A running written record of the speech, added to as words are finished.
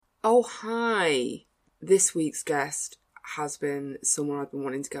Oh, hi. This week's guest has been someone I've been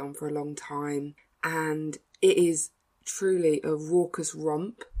wanting to get on for a long time, and it is truly a raucous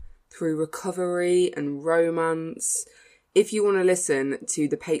romp through recovery and romance. If you want to listen to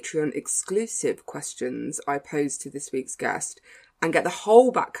the Patreon exclusive questions I posed to this week's guest and get the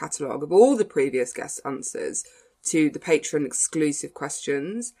whole back catalogue of all the previous guest answers to the Patreon exclusive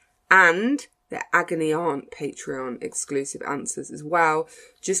questions and the Agony Aunt Patreon exclusive answers as well,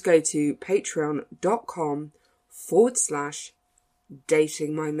 just go to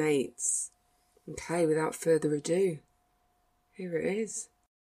patreon.com/dating my mates. Okay, without further ado, here it is.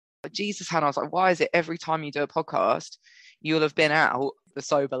 Jesus, Hannah, I was like, why is it every time you do a podcast, you'll have been out, the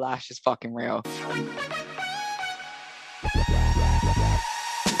sober lash is fucking real.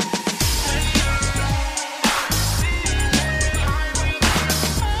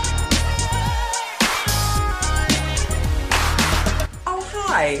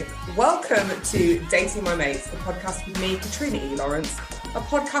 Hi, welcome to Dating My Mates, the podcast with me, Katrina E. Lawrence, a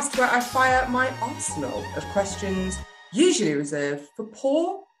podcast where I fire my arsenal of questions, usually reserved for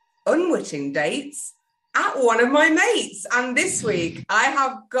poor, unwitting dates, at one of my mates. And this week I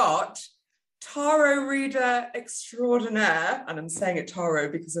have got tarot reader extraordinaire, and I'm saying it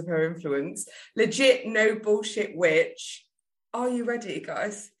tarot because of her influence, legit no bullshit witch. Are you ready,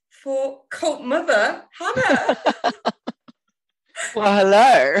 guys, for cult mother, Hannah? Well,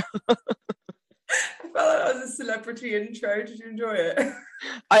 hello. I felt like that was a celebrity intro. Did you enjoy it?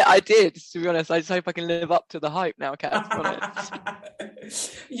 I did, to be honest. I just hope I can live up to the hype now, Kat.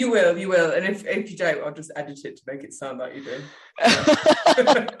 You will. And if you don't, I'll just edit it to make it sound like you do.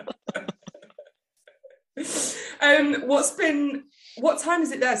 What time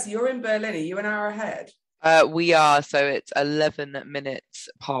is it there? So you're in Berlin. Are you an hour ahead? We are, so it's 11 minutes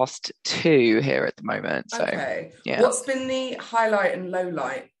past 2 here at the moment. So, okay. Yeah. What's been the highlight and low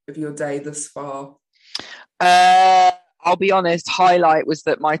light of your day thus far? I'll be honest, highlight was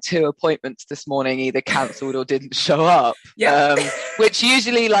that my 2 appointments this morning either cancelled or didn't show up. Yeah. Which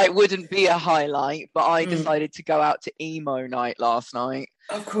usually wouldn't be a highlight, but I decided to go out to emo night last night.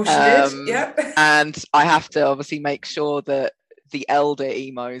 Of course you did, yep. And I have to obviously make sure that the elder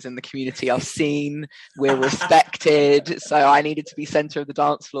emos in the community are seen, we're respected, so I needed to be centre of the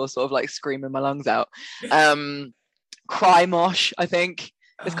dance floor, sort of screaming my lungs out. Cry mosh, I think,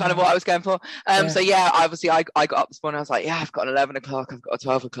 is kind of what I was going for. So yeah, obviously I got up this morning, I was like, yeah, I've got an 11 o'clock, I've got a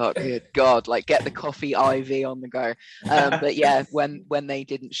 12 o'clock, good God, get the coffee IV on the go. But yeah, when they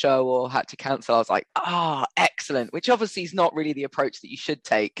didn't show or had to cancel, I was like, excellent, which obviously is not really the approach that you should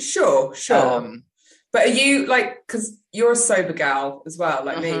take. Sure. But are you because you're a sober gal as well,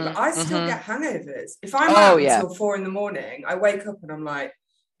 like me, but I still get hangovers. If I'm out until 4 a.m, I wake up and I'm like,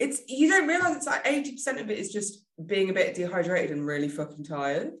 you don't realise it's 80% of it is just being a bit dehydrated and really fucking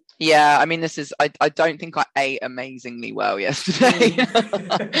tired. Yeah, I mean, I don't think I ate amazingly well yesterday.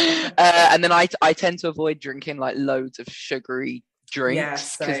 And then I tend to avoid drinking loads of sugary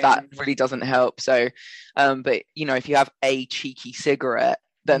drinks because that really doesn't help. So, but if you have a cheeky cigarette,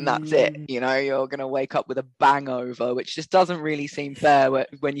 then that's it. You're going to wake up with a bangover, which just doesn't really seem fair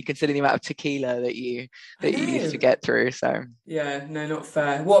when you consider the amount of tequila that you used to get through. So yeah, no, not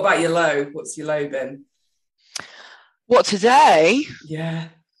fair. What about your low? What's your low been? What, today? Yeah.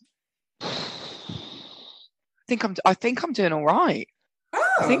 I think I'm doing all right. Oh.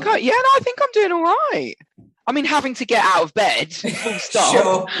 I think I'm doing all right. I mean, having to get out of bed, full stop.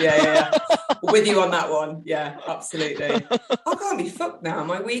 Sure, yeah. With you on that one. Yeah, absolutely. I can't be fucked now.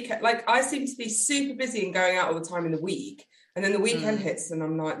 My weekend, I seem to be super busy and going out all the time in the week. And then the weekend hits and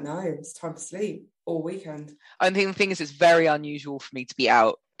I'm like, no, it's time to sleep all weekend. I think the thing is, it's very unusual for me to be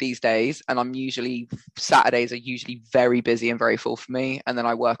out these days. And Saturdays are usually very busy and very full for me. And then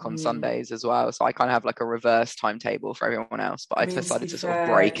I work on Sundays as well. So I kind of have a reverse timetable for everyone else. But I decided to sort of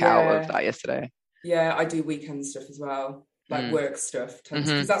break out of that yesterday. Yeah, I do weekend stuff as well, work stuff,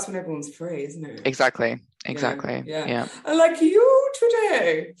 because that's when everyone's free, isn't it? Exactly. Yeah. I like you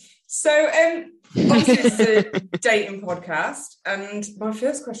today. So, obviously it's a dating podcast, and my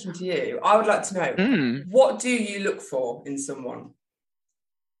first question to you, I would like to know, what do you look for in someone?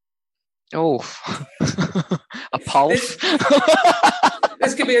 Oh, a pulse.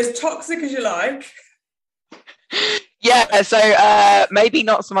 This could be as toxic as you like. Yeah, so maybe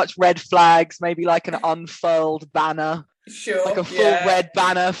not so much red flags, maybe an unfurled banner. Sure. A full red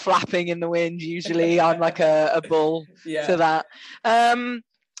banner flapping in the wind, usually. I'm a bull to that.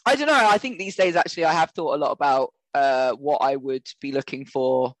 I don't know. I think these days, actually, I have thought a lot about what I would be looking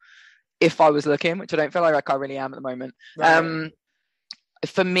for if I was looking, which I don't feel like I really am at the moment. Right.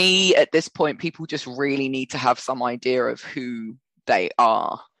 For me, at this point, people just really need to have some idea of who they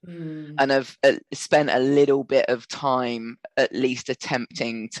are. and have spent a little bit of time at least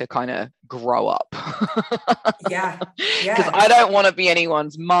attempting to kind of grow up. Because I don't want to be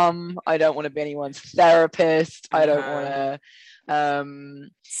anyone's mum, I don't want to be anyone's therapist, I don't want to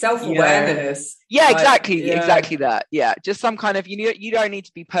self-awareness. Exactly that. Just some kind of, you don't need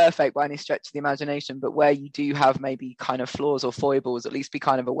to be perfect by any stretch of the imagination, but where you do have maybe kind of flaws or foibles, at least be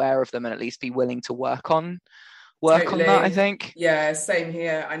kind of aware of them and at least be willing to work on that, I think. Same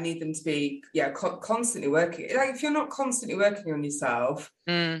here. I need them to be constantly working. Like, if you're not constantly working on yourself,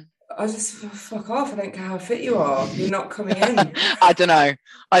 I just fuck off. I don't care how fit you are. You're not coming in. I don't know.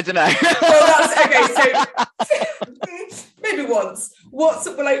 Well, that's okay. So maybe once. What's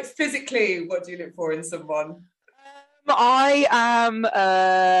like physically? What do you look for in someone? I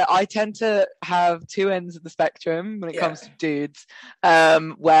tend to have two ends of the spectrum when it comes to dudes,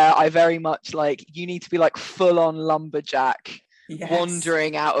 where I very much like, you need to be like full on lumberjack,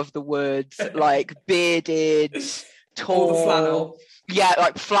 wandering out of the woods, like bearded, tall, all the flannel.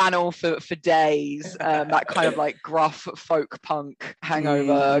 Like flannel for days, that kind of like gruff folk punk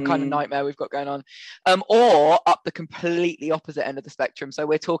hangover kind of nightmare we've got going on, or up the completely opposite end of the spectrum. So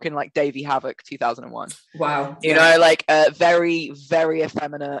we're talking like Davey Havok 2001. Wow. You know, like very, very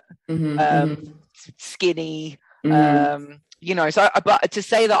effeminate, skinny, so, but to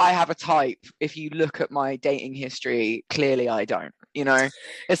say that I have a type, if you look at my dating history, clearly I don't.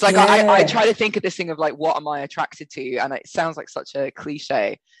 It's like I try to think of this thing of like, what am I attracted to? And it sounds like such a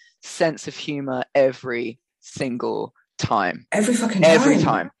cliche. Sense of humor every single time. Every fucking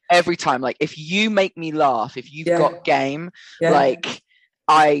time. Every time. Like, if you make me laugh, if you've got game, like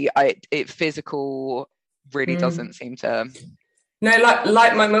it physical really doesn't seem to. No,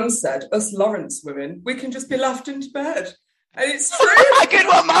 like my mum said, us Lawrence women, we can just be laughed into bed. And it's true. Good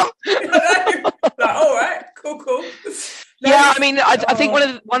one, Mum. Like, all right, cool. I mean, I think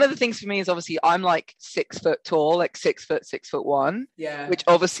one of the things for me is, obviously I'm like 6 foot tall, like 6 foot 6'1", which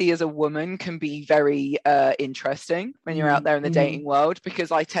obviously as a woman can be very interesting when you're out there in the dating world, because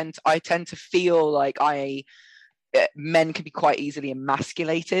I tend to feel like men can be quite easily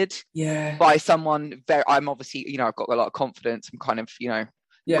emasculated by someone I'm obviously, I've got a lot of confidence, I'm kind of,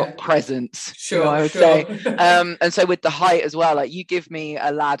 got presence, I would say. And so with the height as well, like, you give me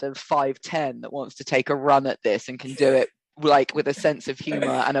a lad of 5'10" that wants to take a run at this and can do it like with a sense of humor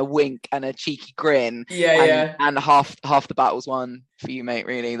and a wink and a cheeky grin, and half the battle's won for you, mate,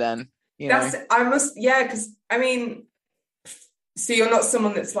 really. Then because I mean, so you're not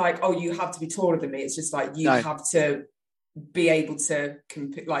someone that's like, oh, you have to be taller than me. It's just like you have to be able to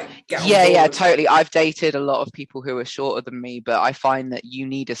compete, like, get on board. Totally. I've dated a lot of people who are shorter than me, but I find that you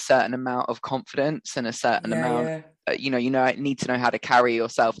need a certain amount of confidence and a certain amount you need to know how to carry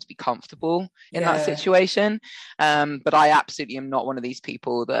yourself to be comfortable in that situation, but I absolutely am not one of these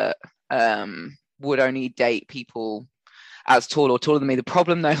people that would only date people as tall or taller than me. The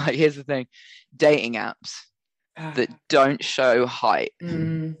problem, though, like, here's the thing, dating apps that don't show height,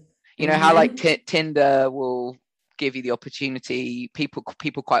 how like Tinder will give you the opportunity, people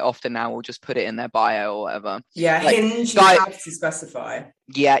quite often now will just put it in their bio or whatever. Like, Hinge, you have to specify.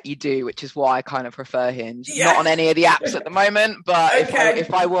 You do, which is why I kind of prefer Hinge. Not on any of the apps at the moment, but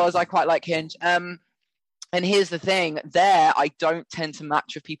if I was, I quite like Hinge. And here's the thing, there I don't tend to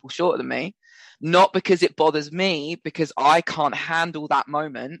match with people shorter than me, not because it bothers me, because I can't handle that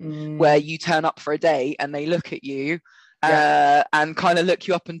moment where you turn up for a date and they look at you and kind of look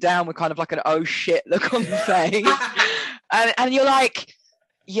you up and down with kind of like an oh shit look on the face. and you're like,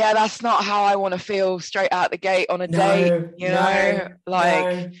 that's not how I want to feel straight out the gate on a date,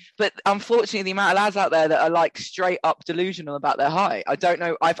 But unfortunately, the amount of lads out there that are like straight up delusional about their height, I don't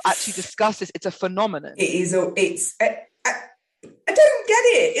know, I've actually discussed this, it's a phenomenon. It is. I don't get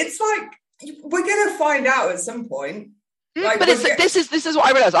it. It's like, we're gonna find out at some point. Like, but this is what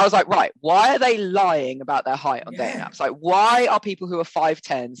I realized. I was like, right, why are they lying about their height on dating apps? Like, why are people who are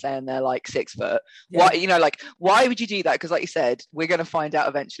 5'10" saying they're like 6 foot? Why, why would you do that? Because, like you said, we're going to find out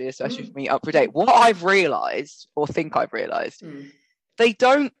eventually, especially if we meet up for a date. What I've realized, or think I've realized, they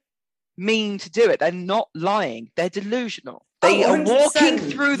don't mean to do it. They're not lying. They're delusional. They are walking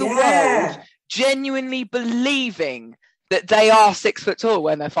through the world genuinely believing that they are 6 foot tall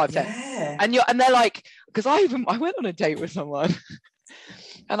when they're 5'10", and they're like, because I went on a date with someone,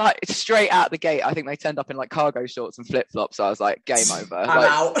 and straight out the gate, I think they turned up in like cargo shorts and flip flops. So I was like, game over.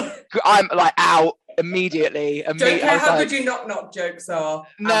 I'm like out immediately. Don't care how good your knock jokes are.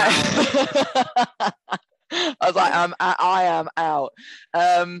 No. I was like, I am out.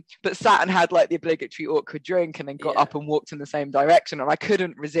 But sat and had like the obligatory awkward drink, and then got up and walked in the same direction, and I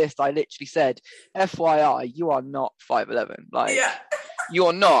couldn't resist. I literally said, FYI, you are not 5'11". Like,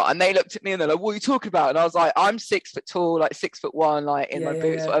 you're not. And they looked at me and they're like, what are you talking about? And I was like, I'm 6 foot tall, like 6'1", like in my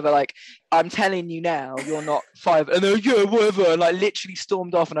boots, whatever. Like, I'm telling you now, you're not 5. And they're like, yeah, whatever. And like literally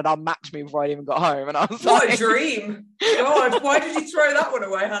stormed off and had unmatched me before I even got home. And I was what like, a dream. God, why did you throw that one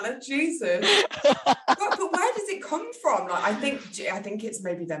away, Hannah? Jesus. But where does it come from? Like, I think it's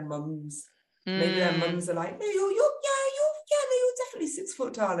maybe their mums. Maybe their mums are like, no, you're definitely 6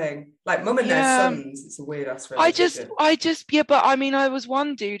 foot, darling. Like mum and their sons. It's a weird ass relationship. But I mean, I was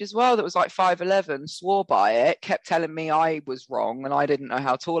one dude as well that was like 5'11", swore by it, kept telling me I was wrong and I didn't know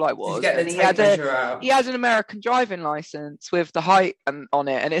how tall I was. Did you get the tape measure out? He had an American driving license with the height on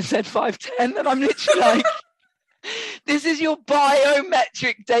it, and it said 5'10", and I'm literally like, this is your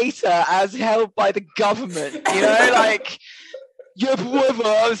biometric data as held by the government, you know, like. Yeah, but whatever.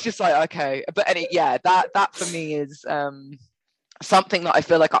 I was just like, okay, but that for me is something that I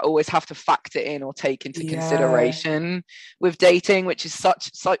feel like I always have to factor in or take into consideration with dating, which is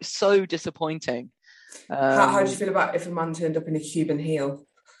so disappointing. How do you feel about if a man turned up in a Cuban heel?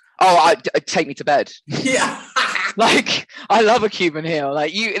 Oh, take me to bed. Yeah. Like, I love a Cuban heel.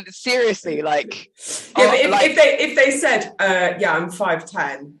 Like, you seriously, like. Yeah, but if they said, I'm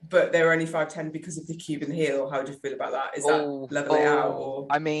 5'10", but they were only 5'10" because of the Cuban heel, how do you feel about that? Is that level it out? Or?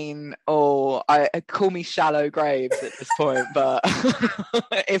 I mean, I call me shallow graves at this point, but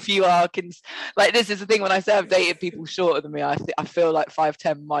if you are, like, this is the thing, when I say I've dated people shorter than me, I feel like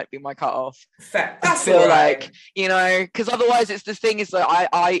 5'10" might be my cutoff. Fair. That's I feel like, you know, because otherwise it's the thing is that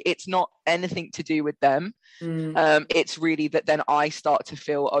it's not anything to do with them. It's really that then I start to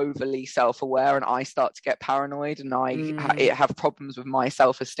feel overly self-aware and I start to get paranoid and I have problems with my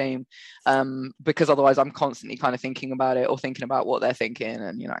self-esteem, because otherwise I'm constantly kind of thinking about it or thinking about what they're thinking,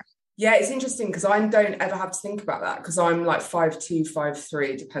 and you know. Yeah, it's interesting because I don't ever have to think about that because I'm like 5'2",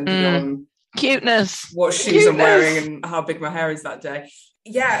 5'3", depending on cuteness, what shoes I'm wearing and how big my hair is that day.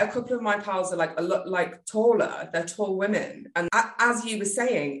 Yeah, a couple of my pals are like a lot like taller. They're tall women, and as you were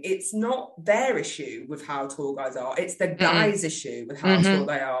saying, it's not their issue with how tall guys are. It's the guys' issue with how tall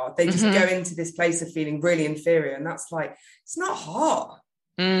they are. They just go into this place of feeling really inferior, and that's like, it's not hot.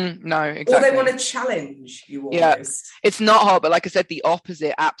 No, exactly. Or they want to challenge you almost. Yeah, it's not hard, but like I said, the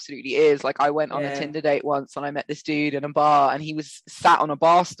opposite absolutely is. Like, I went on a Tinder date once and I met this dude in a bar and he was sat on a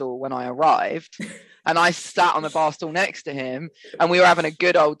bar stool when I arrived. And I sat on the bar stool next to him and we were having a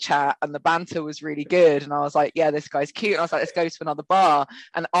good old chat and the banter was really good. And I was like, yeah, this guy's cute. And I was like, let's go to another bar.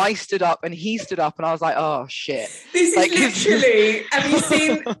 And I stood up and he stood up and I was like, oh, shit. This is literally, have you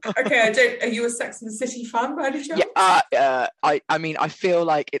seen, are you a Sex and the City fan by any chance? Yeah, I mean, I feel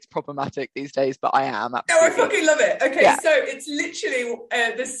like it's problematic these days, but I am. Absolutely. No, I fucking love it. Okay, so it's literally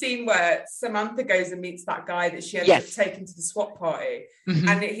the scene where Samantha goes and meets that guy that she ends up taking to the SWAT party.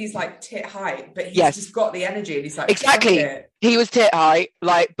 And he's like tit height, but he's just got the energy and he's like, exactly, he was tit height,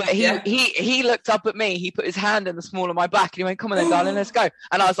 like, but he looked up at me, he put his hand in the small of my back and he went, come on then darling, let's go.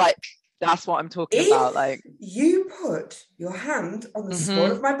 And I was like, that's what I'm talking about. Like, you put your hand on the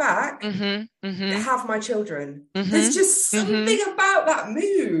small of my back, have my children. There's just something about that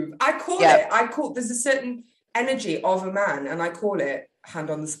move. I call there's a certain energy of a man and I call it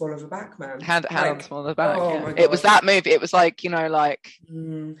hand on the small of a back, man. Hand on the small of the back. Oh, it was that move. It was like, you know, like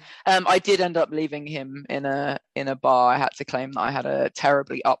I did end up leaving him in a bar. I had to claim that I had a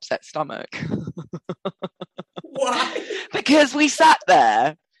terribly upset stomach. Why? Because we sat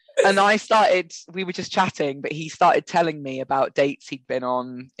there and we were just chatting, but he started telling me about dates he'd been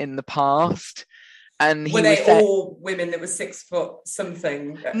on in the past. And were they all women that were 6 foot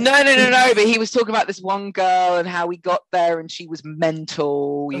something? No. But he was talking about this one girl and how he got there and she was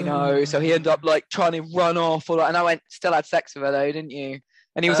mental, you know. So he ended up like trying to run off. And I went, still had sex with her though, didn't you?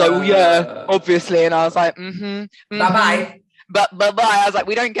 And he was like, well, yeah, obviously. And I was like, bye-bye. But I was like,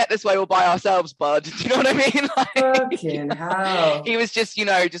 we don't get this way all by ourselves, bud. Do you know what I mean? Like, fucking hell. He was just, you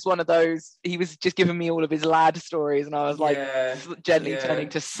know, just one of those. He was just giving me all of his lad stories, and I was like, gently turning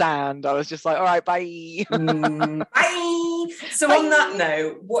to sand. I was just like, all right, bye. Bye. So on that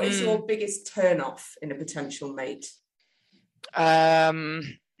note, what is your biggest turn off in a potential mate?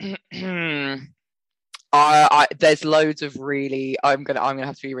 There's loads of really, I'm gonna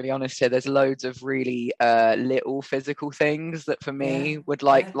have to be really honest here, there's loads of really little physical things that for me would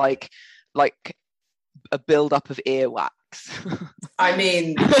like a build up of earwax. I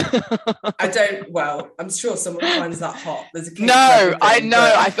mean, I'm sure someone finds that hot. There's a I know,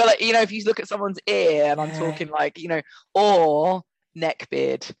 but I feel like, you know, if you look at someone's ear, and I'm talking like, you know, or neck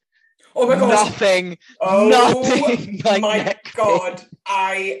beard. Oh my god, nothing like my neck god beard.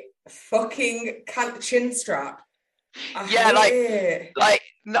 I fucking can't. Chin strap. Like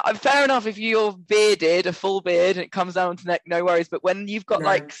No, fair enough if you're bearded, a full beard, and it comes down to neck, no worries. But when you've got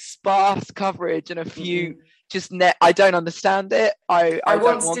like sparse coverage and a few just neck, I don't understand it. I don't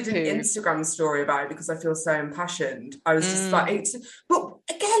once want did an Instagram story about it because I feel so impassioned. I was just like, but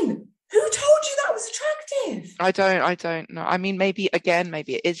again, who told you that was attractive? I don't know. I mean, maybe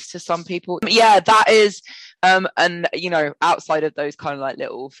it is to some people. Yeah, that is. And you know, outside of those kind of like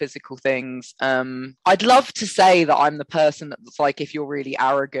little physical things, I'd love to say that I'm the person that's like, if you're really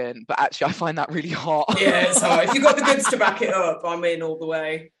arrogant, but actually I find that really hot. Yeah, it's hard. If you've got the goods to back it up, I'm in all the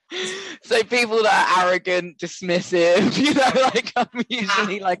way. So people that are arrogant, dismissive, you know, like I'm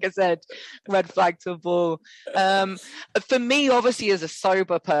usually, like I said, red flag to a bull. For me, obviously, as a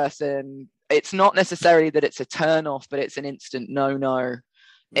sober person, it's not necessarily that it's a turn off, but it's an instant no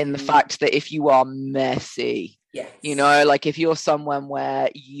in the fact that if you are messy, you know, like if you're someone where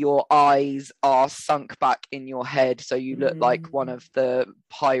your eyes are sunk back in your head, so you look like one of the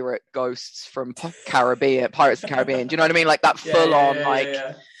pirate ghosts from Pirates of the Caribbean, do you know what I mean? Like that full on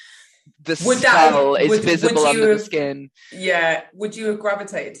the skull is visible under the skin. Yeah. Would you have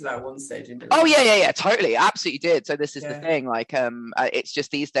gravitated to that at one stage? Oh yeah, totally, absolutely did. So this is the thing, like it's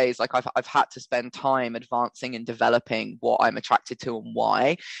just these days, like I've had to spend time advancing and developing what I'm attracted to and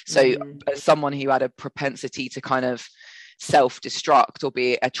why. So as someone who had a propensity to kind of self-destruct or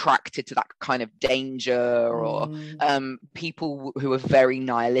be attracted to that kind of danger, or people who are very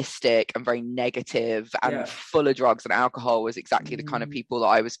nihilistic and very negative and full of drugs and alcohol was exactly the kind of people that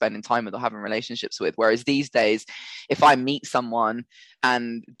I was spending time with or having relationships with. Whereas these days, if I meet someone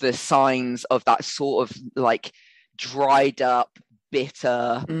and the signs of that sort of like dried up,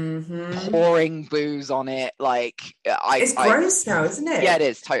 bitter, pouring booze on it, like it's gross now, isn't it? Yeah, it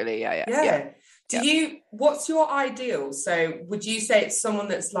is, totally. Yeah. What's your ideal? So would you say it's someone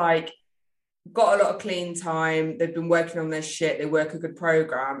that's like got a lot of clean time, they've been working on their shit, they work a good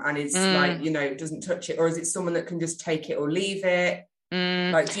program, and it's like, you know, doesn't touch it? Or is it someone that can just take it or leave it?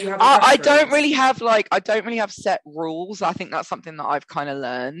 Like, do you have I don't really have set rules. I think that's something that I've kind of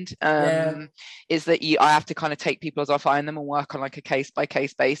learned, is that I have to kind of take people as I find them and work on like a case by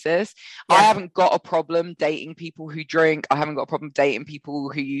case basis. I haven't got a problem dating people who drink. I haven't got a problem dating people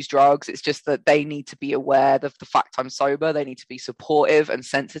who use drugs. It's just that they need to be aware of the fact I'm sober. They need to be supportive and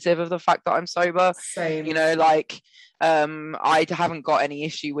sensitive of the fact that I'm sober. Same. You know, like I haven't got any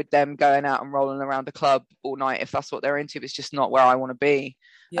issue with them going out and rolling around the club all night if that's what they're into. It's just not where I want to be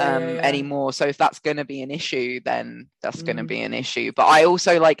anymore. So if that's going to be an issue, then that's going to be an issue. But I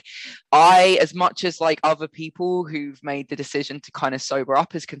also as much as like other people who've made the decision to kind of sober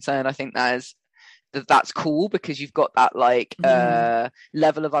up is concerned, I think that's cool because you've got that like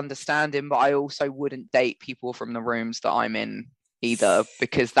level of understanding. But I also wouldn't date people from the rooms that I'm in either,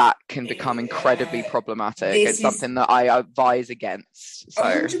 because that can become incredibly problematic. It's something that I advise against. So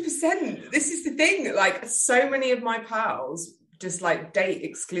 100%. This is the thing, like so many of my pals just like date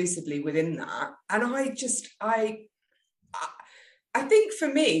exclusively within that, and I think for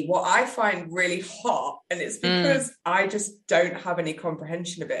me what I find really hot, and it's because I just don't have any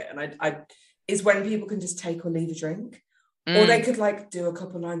comprehension of it, and I is when people can just take or leave a drink. Or they could like do a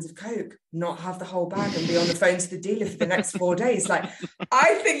couple lines of coke, not have the whole bag, and be on the phone to the dealer for the next 4 days. Like,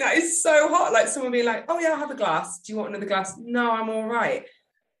 I think that is so hot. Like someone being like, oh yeah, I'll have a glass. Do you want another glass? No, I'm all right.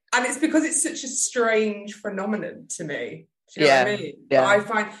 And it's because it's such a strange phenomenon to me. Do you know what I mean?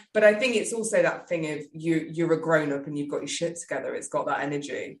 Yeah. But I think it's also that thing of you're a grown up and you've got your shit together. It's got that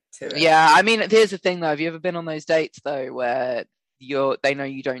energy to it. Yeah, I mean, here's the thing though. Have you ever been on those dates though where they know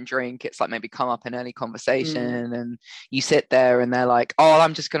you don't drink? It's like maybe come up in early conversation and you sit there and they're like, oh,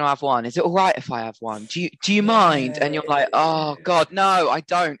 I'm just gonna have one, is it all right if I have one, do you mind? And you're like, oh god, no, I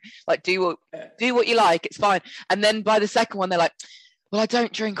don't. Like, do what you like, it's fine. And then by the second one they're like, well, I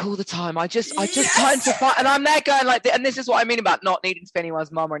don't drink all the time, I just turn to fight. And I'm there going like, and this is what I mean about not needing to be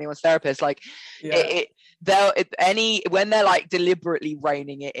anyone's mum or anyone's therapist. Like when they're like deliberately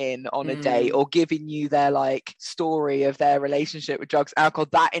reining it in on a date or giving you their like story of their relationship with drugs, alcohol,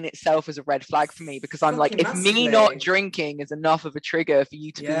 that in itself is a red flag for me, because I'm like, if me not drinking is enough of a trigger for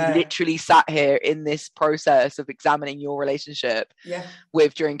you to be literally sat here in this process of examining your relationship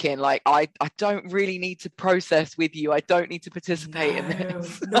with drinking, like I don't really need to process with you. I don't need to participate in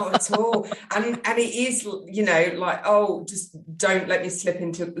this. Not at all. And it is, you know, like, oh, just don't let me slip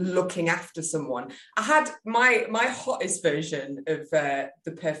into looking after someone. I had my hottest version of the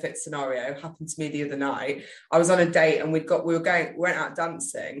perfect scenario happened to me the other night. I was on a date and we went out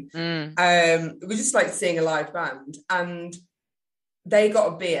dancing. We were just like seeing a live band, and they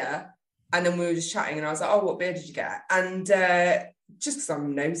got a beer, and then we were just chatting, and I was like, oh, what beer did you get? And just because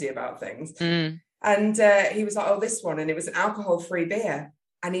I'm nosy about things. And he was like, oh, this one, and it was an alcohol-free beer.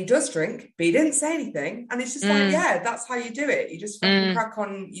 and he does drink, but he didn't say anything. And it's just like, yeah, that's how you do it. You just fucking crack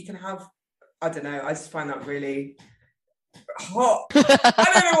on. You can have, I don't know, I just find that really hot.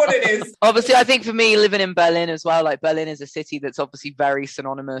 I don't know what it is. Obviously, I think for me, living in Berlin as well, like Berlin is a city that's obviously very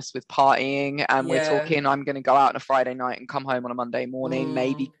synonymous with partying, and we're talking I'm going to go out on a Friday night and come home on a Monday morning,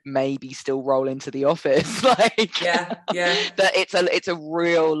 maybe still roll into the office. Like that it's a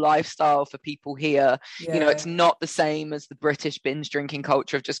real lifestyle for people here. You know, it's not the same as the British binge drinking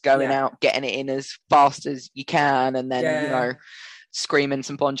culture of just going out, getting it in as fast as you can, and then you know, screaming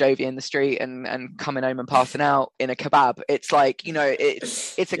some Bon Jovi in the street and coming home and passing out in a kebab. It's like, you know,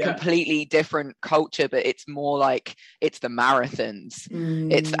 it's a completely different culture, but it's more like it's the marathons.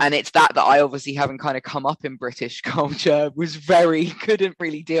 It's that I obviously haven't kind of come up in British culture, couldn't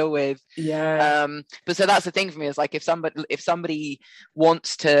really deal with. But so that's the thing for me, is like if somebody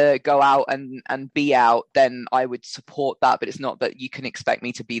wants to go out and be out, then I would support that, but it's not that you can expect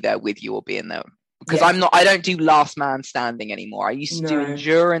me to be there with you or be in there. Because I don't do last man standing anymore. I used to do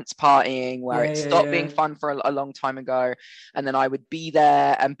endurance partying where it stopped being fun for a long time ago. And then I would be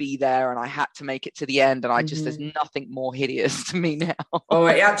there and I had to make it to the end. And there's nothing more hideous to me now. Oh,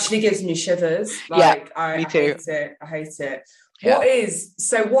 it actually gives me shivers. Like, me too. I hate it. What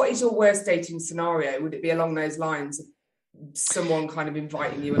is your worst dating scenario? Would it be along those lines of someone kind of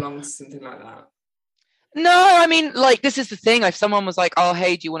inviting you along to something like that? No, I mean, like, this is the thing. If someone was like, oh,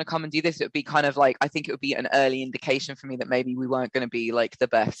 hey, do you want to come and do this? It would be kind of like, I think it would be an early indication for me that maybe we weren't going to be like the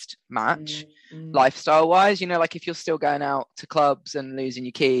best match lifestyle wise. You know, like if you're still going out to clubs and losing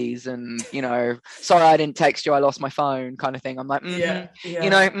your keys and, you know, sorry, I didn't text you, I lost my phone kind of thing. I'm like, you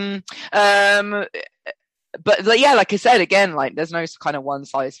know, but like I said, again, like there's no kind of one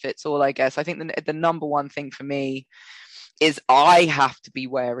size fits all, I guess. I think the number one thing for me is I have to be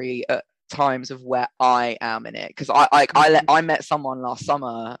wary at times of where I am in it, because I met someone last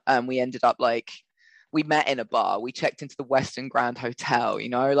summer and we ended up we met in a bar, we checked into the Western Grand Hotel, you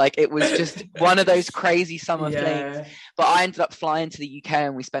know, like it was just one of those crazy summer things. But I ended up flying to the UK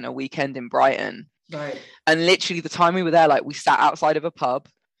and we spent a weekend in Brighton, and literally the time we were there, like we sat outside of a pub,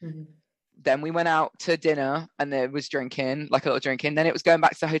 then we went out to dinner and there was drinking, like a lot of drinking. Then it was going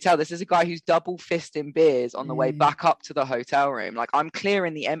back to the hotel. This is a guy who's double fisting beers on the way back up to the hotel room. Like I'm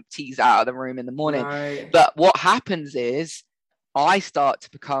clearing the empties out of the room in the morning. But what happens is I start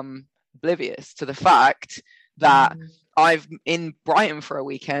to become oblivious to the fact that I've in Brighton for a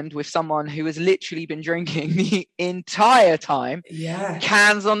weekend with someone who has literally been drinking the entire time.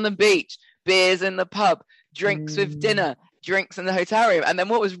 Cans on the beach, beers in the pub, drinks with dinner, drinks in the hotel room. And then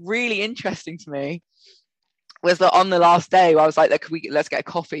what was really interesting to me was that on the last day I was like, let's get a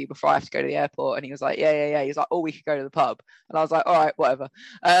coffee before I have to go to the airport. And he was like, yeah. He's like, oh, we could go to the pub. And I was like, all right, whatever.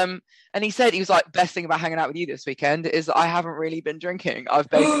 And he was like, best thing about hanging out with you this weekend is that I haven't really been drinking. I've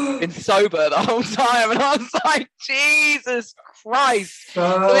basically been sober the whole time. And I was like, Jesus Christ.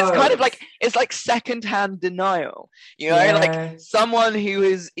 So it's kind of like, it's like secondhand denial, you know, like someone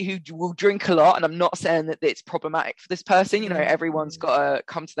who will drink a lot. And I'm not saying that it's problematic for this person, you know, everyone's got to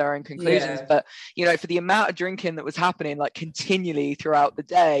come to their own conclusions, but you know, for the amount of drinking that was happening like continually throughout the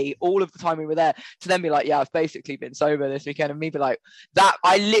day, all of the time we were there, to then be like, yeah, I've basically been sober this weekend, and me be like, that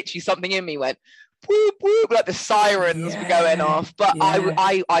I literally, something in me went whoop, whoop, like the sirens were going off. But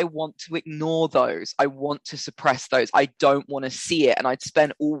I want to ignore those. I want to suppress those. I don't want to see it. And I'd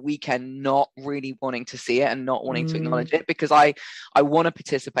spend all weekend not really wanting to see it and not wanting to acknowledge it, because I want to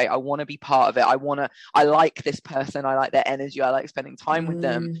participate. I want to be part of it. I like this person. I like their energy. I like spending time with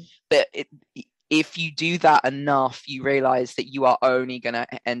them. But if you do that enough, you realize that you are only going to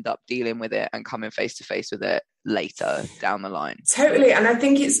end up dealing with it and coming face to face with it later down the line. Totally. And I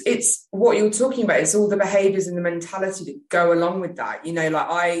think it's what you're talking about. It's all the behaviors and the mentality that go along with that. You know,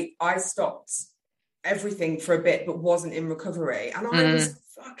 like I stopped everything for a bit, but wasn't in recovery. And I was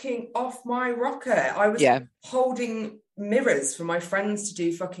fucking off my rocker. I was holding mirrors for my friends to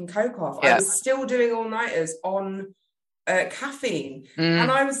do fucking coke off. I was still doing all-nighters on caffeine.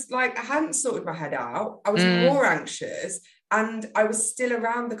 And I was like, I hadn't sorted my head out. I was more anxious, and I was still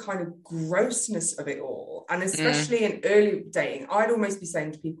around the kind of grossness of it all. And especially in early dating, I'd almost be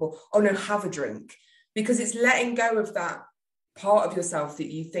saying to people, oh no, have a drink, because it's letting go of that part of yourself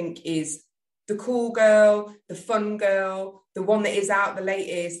that you think is the cool girl, the fun girl, the one that is out the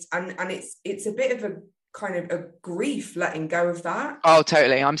latest, and it's a bit of a kind of a grief letting go of that. Oh,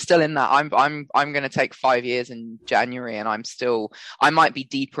 totally. I'm still in that. I'm going to take 5 years in January, and I might be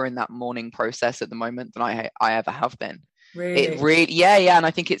deeper in that mourning process at the moment than I ever have been. Really? It really, yeah. And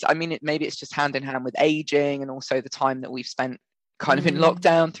I think maybe it's just hand in hand with aging, and also the time that we've spent kind of in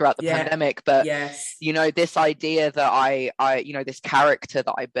lockdown throughout the pandemic. But yes, you know, this idea that I you know, this character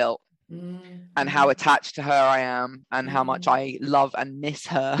that I built, and how attached to her I am, and how much I love and miss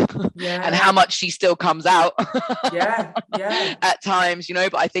her, and how much she still comes out at times, you know.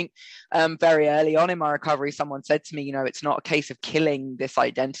 But I think very early on in my recovery, someone said to me, you know, it's not a case of killing this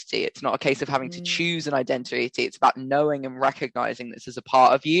identity, it's not a case of having to choose an identity, it's about knowing and recognizing this as a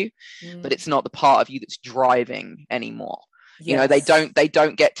part of you, but it's not the part of you that's driving anymore. You know, they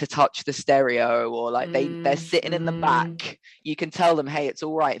don't get to touch the stereo, or like they're sitting in the back. You can tell them, hey, it's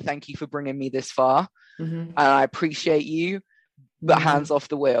all right, thank you for bringing me this far, and I appreciate you, but hands off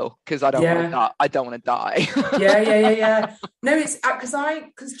the wheel, because I don't want to die. No, it's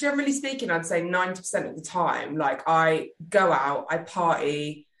because generally speaking, I'd say 90% of the time, like, I go out, I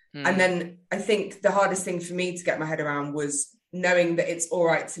party, and then I think the hardest thing for me to get my head around was knowing that it's all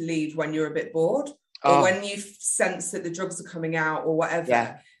right to leave when you're a bit bored. Or when you sense that the drugs are coming out or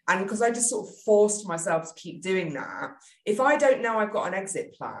whatever. And because I just sort of forced myself to keep doing that, if I don't know I've got an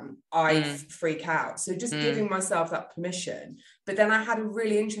exit plan, I freak out. So just giving myself that permission. But then I had a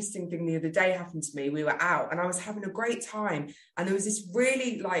really interesting thing the other day happen to me. We were out and I was having a great time. And there was this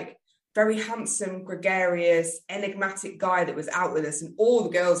really, like, very handsome, gregarious, enigmatic guy that was out with us, and all the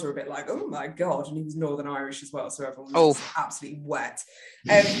girls were a bit like, oh my God. And he was Northern Irish as well, so everyone was just absolutely wet.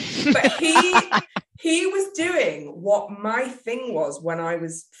 But he was doing what my thing was when I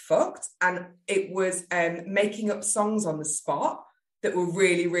was fucked, and it was making up songs on the spot that were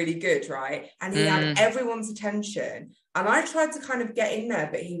really, really good, right? And he had everyone's attention. And I tried to kind of get in there,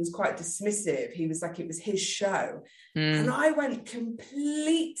 but he was quite dismissive. He was like, it was his show. And I went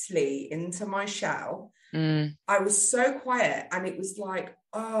completely into my shell. I was so quiet. And it was like,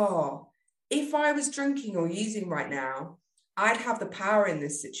 oh, if I was drinking or using right now, I'd have the power in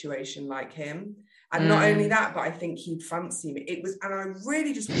this situation like him. And not only that, but I think he'd fancy me. And I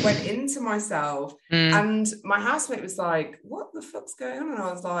really just went into myself. And my housemate was like, what the fuck's going on? And I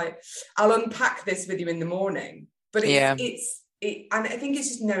was like, I'll unpack this with you in the morning. But and I think it's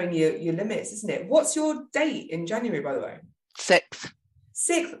just knowing your limits, isn't it? What's your date in January, by the way? 6th.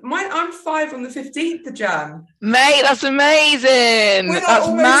 I'm 5 on the 15th of Jan. Mate, that's amazing. That's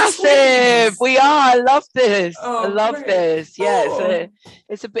massive. We are. I love this. I love this. Yeah,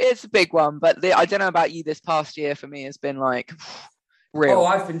 it's a big one. But I don't know about you. This past year for me has been like real. Oh,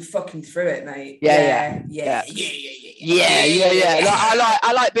 I've been fucking through it, mate. Yeah.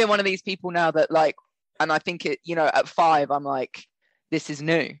 I like being one of these people now that, like, and I think it, you know, at 5, I'm like, this is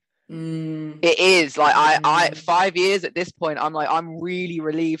new. It is like I 5 years at this point, I'm like, I'm really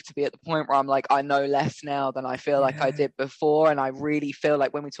relieved to be at the point where I'm like, I know less now than I feel like I did before. And I really feel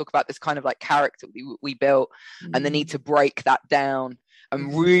like when we talk about this kind of like character we built, and the need to break that down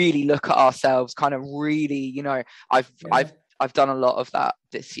and really look at ourselves, kind of really, you know, I've done a lot of that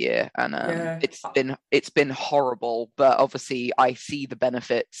this year, and it's been horrible, but obviously I see the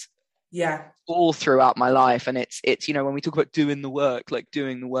benefits all throughout my life. And it's you know, when we talk about doing the work,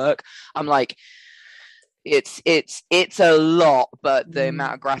 I'm like, it's a lot, but the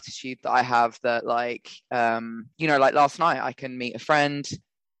amount of gratitude that I have, that, like, you know, like last night I can meet a friend,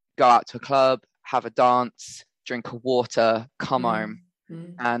 go out to a club, have a dance, drink a water, come home,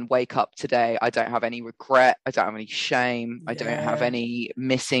 and wake up today. I don't have any regret, I don't have any shame, I don't have any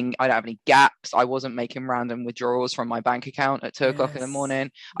I don't have any gaps. I wasn't making random withdrawals from my bank account at 2 o'clock in the morning.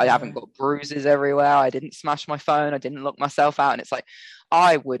 I haven't got bruises everywhere. I didn't smash my phone. I didn't lock myself out. And it's like,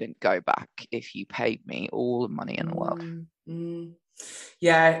 I wouldn't go back if you paid me all the money in the world.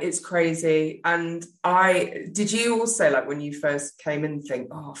 Yeah, it's crazy. And did you also, like, when you first came in, think,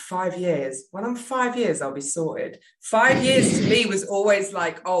 oh, 5 years, when I'm 5 years I'll be sorted? 5 years to me was always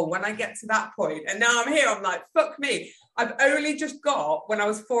like, oh, when I get to that point. And now I'm here, I'm like, fuck me, I've only just when I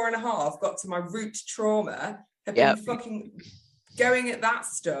was 4.5, got to my root trauma, have been fucking going at that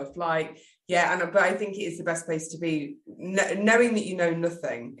stuff, like, but I think it is the best place to be. Knowing that you know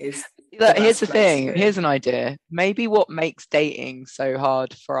nothing is. Here's the thing. Here's an idea. Maybe what makes dating so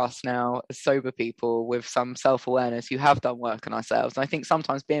hard for us now as sober people with some self-awareness who have done work on ourselves, and I think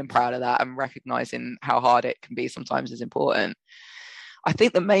sometimes being proud of that and recognizing how hard it can be sometimes is important. I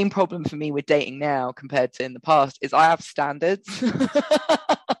think the main problem for me with dating now compared to in the past is I have standards.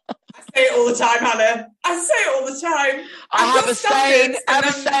 I it all the time, Hannah. I say it all the time. I have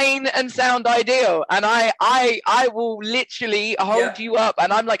a sane and sound ideal, and I will literally hold you up.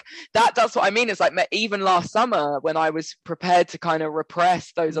 And I'm like, that's what I mean. It's like even last summer when I was prepared to kind of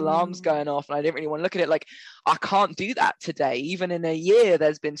repress those alarms going off, and I didn't really want to look at it. Like, I can't do that today. Even in a year,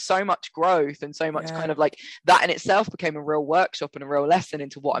 there's been so much growth and so much kind of like that in itself became a real workshop and a real lesson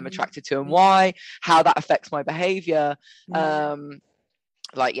into what I'm attracted to and why, how that affects my behavior.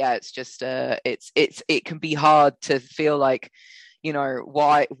 It's just it can be hard to feel like, you know,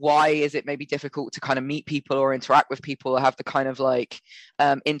 why is it maybe difficult to kind of meet people or interact with people or have the kind of like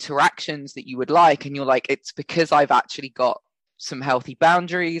interactions that you would like, and you're like, it's because I've actually got some healthy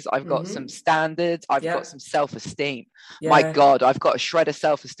boundaries, I've got some standards, I've got some self-esteem. My God, I've got a shred of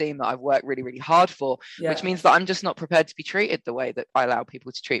self-esteem that I've worked really, really hard for, which means that I'm just not prepared to be treated the way that I allow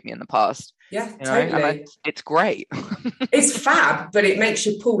people to treat me in the past. Yeah, you know? totally. It's great. It's fab, but it makes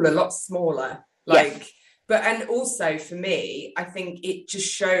your pool a lot smaller. But and also for me, I think it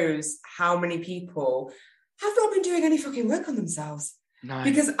just shows how many people have not been doing any fucking work on themselves. No.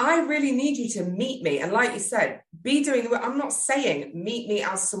 Because I really need you to meet me. And like you said, be doing the work. I'm not saying meet me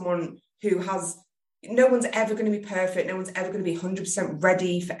as someone who has, no one's ever going to be perfect. No one's ever going to be 100%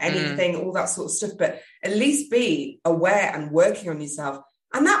 ready for anything, all that sort of stuff. But at least be aware and working on yourself.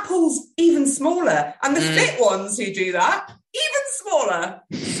 And that pool's even smaller. And the fit ones who do that, even smaller.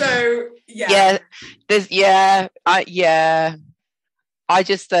 So, I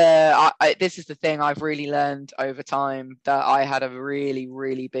just, this is the thing I've really learned over time, that I had a really,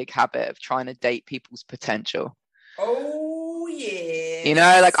 really big habit of trying to date people's potential. Oh, yeah. You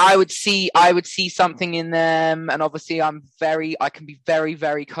know, like I would see something in them, and obviously I can be very,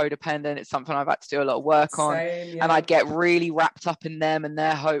 very codependent. It's something I've had to do a lot of work on. And I'd get really wrapped up in them and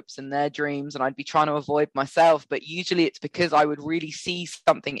their hopes and their dreams, and I'd be trying to avoid myself. But usually it's because I would really see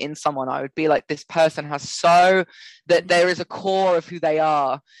something in someone. I would be like, this person has that there is a core of who they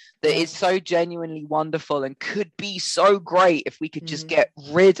are that is so genuinely wonderful and could be so great if we could just get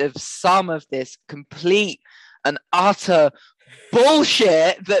rid of some of this complete and utter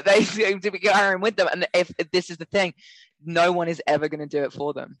bullshit that they seem to be carrying with them. And if this is the thing, no one is ever going to do it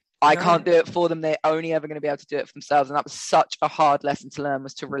for them. I can't do it for them. They're only ever going to be able to do it for themselves. And that was such a hard lesson to learn,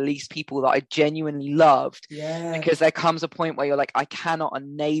 was to release people that I genuinely loved. Because there comes a point where you're like, I cannot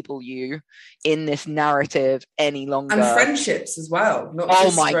enable you in this narrative any longer. And friendships as well, not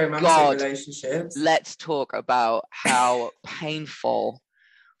just romantic relationships. Let's talk about how painful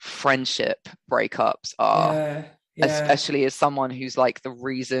friendship breakups are. Especially as someone who's like, the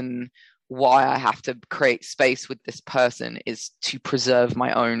reason why I have to create space with this person is to preserve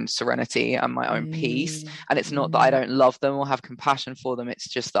my own serenity and my own peace. And it's not that I don't love them or have compassion for them. It's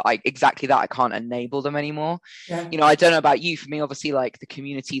just that I can't enable them anymore. You know, I don't know about you. For me, obviously, like the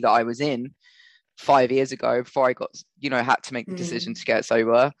community that I was in 5 years ago, before I got, you know, had to make the decision to get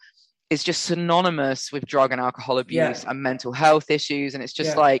sober, is just synonymous with drug and alcohol abuse and mental health issues. And it's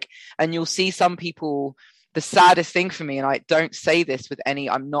just like, and you'll see some people, the saddest thing for me, and I don't say this with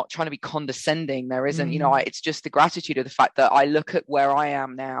I'm not trying to be condescending. There isn't, you know, it's just the gratitude of the fact that I look at where I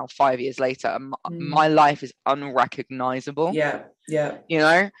am now 5 years later, and my life is unrecognizable. You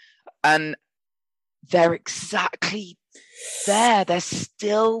know, and they're exactly there. They're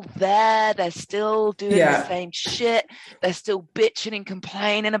still there. They're still doing the same shit. They're still bitching and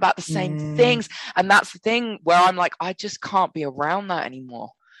complaining about the same things. And that's the thing where I'm like, I just can't be around that anymore.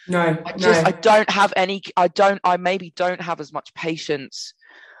 I maybe don't have as much patience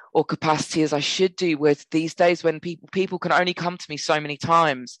or capacity as I should do with these days, when people can only come to me so many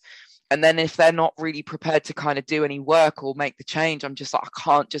times. And then if they're not really prepared to kind of do any work or make the change, I'm just like, I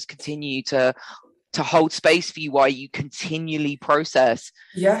can't just continue to hold space for you while you continually process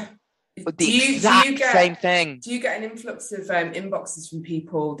same thing. Do you get an influx of inboxes from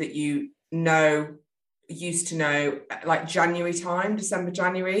people that you know, used to know, like January,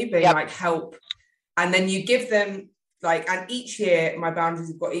 being like, help, and then you give them like, and each year my boundaries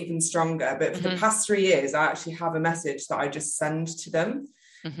have got even stronger, but for the past 3 years I actually have a message that I just send to them,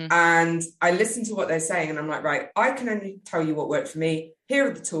 and I listen to what they're saying, and I'm like, right, I can only tell you what worked for me. Here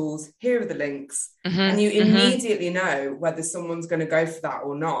are the tools, here are the links, and you immediately know whether someone's going to go for that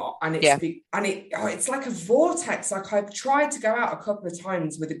or not. And it's like a vortex. Like, I've tried to go out a couple of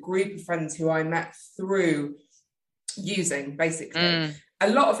times with a group of friends who I met through using, basically.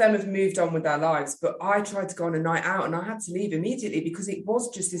 A lot of them have moved on with their lives, but I tried to go on a night out and I had to leave immediately because it was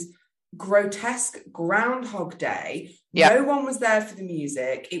just this grotesque Groundhog Day. No one was there for the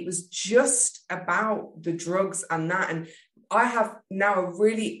music. It was just about the drugs and that. And I have now a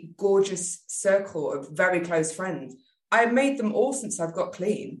really gorgeous circle of very close friends, I made them all since I've got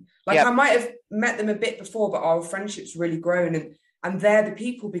clean. Like Yep. I might have met them a bit before, but our friendship's really grown, and they're the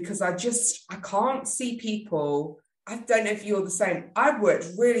people, because I can't see people. I don't know if you're the same. I've worked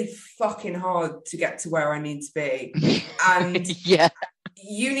really fucking hard to get to where I need to be. And yeah.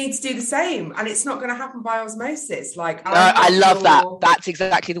 you need to do the same, and it's not going to happen by osmosis. Like, no, I love that. That's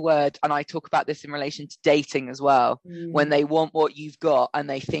exactly the word. And I talk about this in relation to dating as well. When they want what you've got and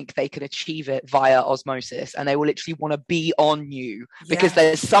they think they can achieve it via osmosis, and they will literally want to be on you because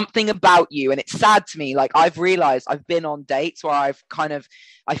there's something about you. And it's sad to me. Like, I've realized I've been on dates where I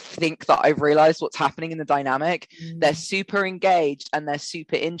think that I've realized what's happening in the dynamic. They're super engaged and they're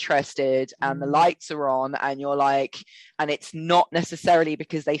super interested, and the lights are on, and you're like, and it's not necessarily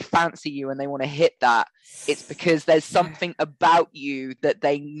because they fancy you and they want to hit that. It's because there's something about you that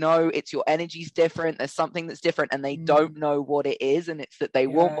they know. It's your energy's different. There's something that's different, and they don't know what it is. And it's that they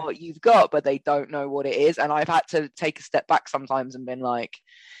want what you've got, but they don't know what it is. And I've had to take a step back sometimes and been like,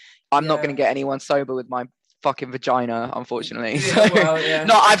 I'm not going to get anyone sober with my fucking vagina, unfortunately.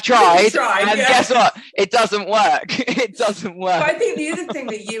 No, I've tried, and guess what? It doesn't work. It doesn't work. But I think the other thing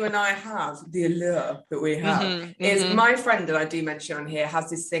that you and I have, the allure that we have, is my friend, and I do mention on here, has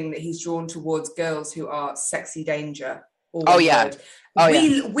this thing that he's drawn towards girls who are sexy danger.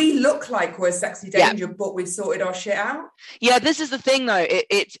 We look like we're sexy danger, but we've sorted our shit out. Yeah, this is the thing though.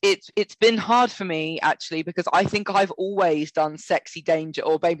 It's been hard for me actually, because I think I've always done sexy danger,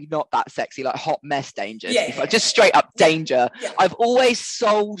 or maybe not that sexy, like hot mess danger. Just straight up danger. I've always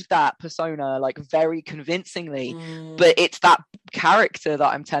sold that persona like very convincingly, but it's that character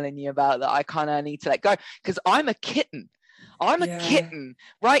that I'm telling you about that I kind of need to let go, because I'm a kitten. I'm a kitten,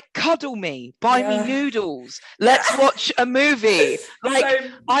 right? Cuddle me, buy me noodles. Let's watch a movie.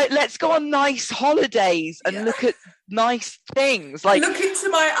 Let's go on nice holidays and look at nice things. Like, look into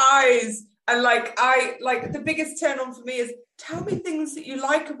my eyes, and the biggest turn on for me is, tell me things that you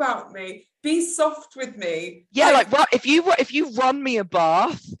like about me. Be soft with me. Yeah, if you run me a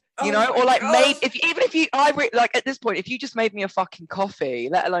bath. You know, or like at this point, if you just made me a fucking coffee,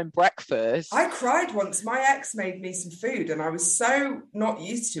 let alone breakfast. I cried once. My ex made me some food and I was so not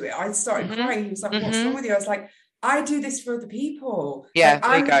used to it. I started crying. He was like, what's wrong with you? I was like, I do this for other people. Yeah,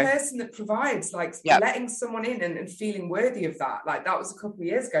 I'm the person that provides, letting someone in and feeling worthy of that. Like, that was a couple of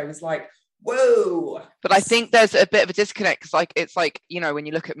years ago. It was like, whoa. But I think there's a bit of a disconnect, because it's like, you know, when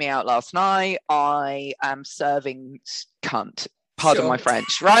you look at me out last night, I am serving cunt. Pardon my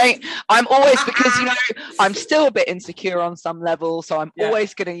French, right? I'm always, because, you know, I'm still a bit insecure on some level, so I'm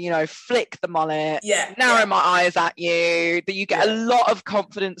always going to, you know, flick the mullet, narrow my eyes at you, that you get a lot of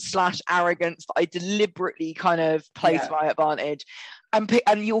confidence / arrogance that I deliberately kind of play to my advantage.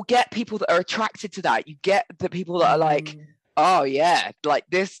 And you'll get people that are attracted to that. You get the people that are like, oh yeah, like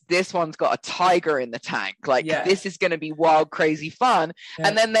this one's got a tiger in the tank, like this is going to be wild, crazy fun.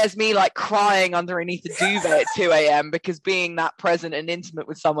 And then there's me like crying underneath the duvet at 2 a.m. because being that present and intimate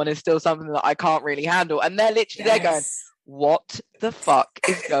with someone is still something that I can't really handle, and they're literally they're going, what the fuck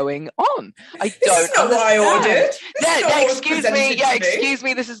is going on? I don't understand. What I ordered. Excuse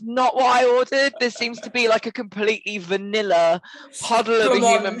me, this is not what I ordered. This seems to be like a completely vanilla puddle of a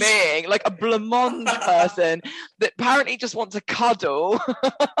human being, like a blancmange person that apparently just wants to cuddle.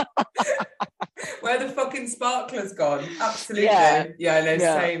 Where the fucking sparkler's gone. Absolutely.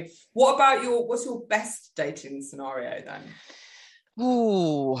 Same. What's your best dating scenario then?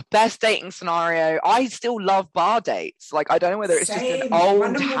 Ooh, best dating scenario. I still love bar dates. Like, I don't know whether it's just an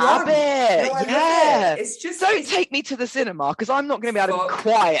old habit. It's just, don't take me to the cinema, because I'm not going to be able to be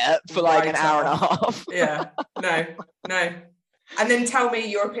quiet for like an hour and a half. No. And then tell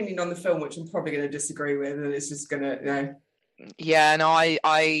me your opinion on the film, which I'm probably going to disagree with, and it's just going to, Yeah, no,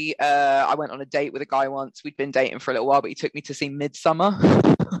 I went on a date with a guy once. We'd been dating for a little while, but he took me to see Midsummer.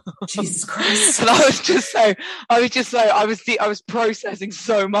 Jesus Christ. And I was processing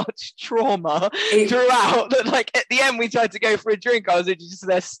so much trauma throughout that, like, at the end we tried to go for a drink. I was just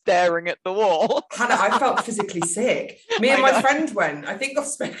there staring at the wall. Hannah, I felt physically sick. Me and my friend went, I think I've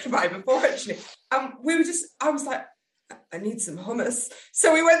spoken about it before actually. I was like, I need some hummus.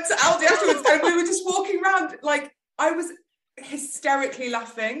 So we went to Aldi afterwards and we were just walking around, like, I was hysterically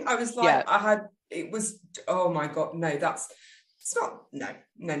laughing. I was like, oh my God, no, it's not, no.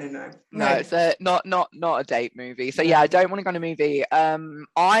 It's not a date movie. So I don't want to go on a movie. I am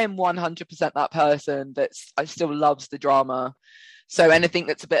 100% that person I still loves the drama. So anything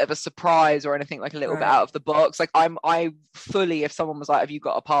that's a bit of a surprise or anything like a little bit out of the box, like I fully, if someone was like, have you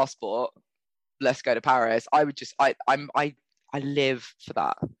got a passport? Let's go to Paris. I would just, I live for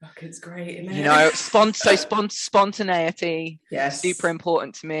that. Fuck, it's great, isn't it? You know, spontaneity, yes, super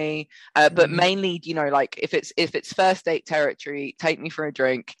important to me. But mainly, you know, like if it's first date territory, take me for a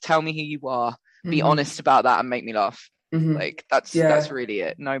drink, tell me who you are, be honest about that, and make me laugh. Like that's really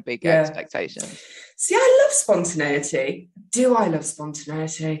it. No big expectations. See, I love spontaneity. Do I love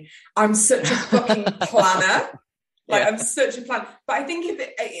spontaneity? I'm such a fucking planner. Like I'm such a planner. But I think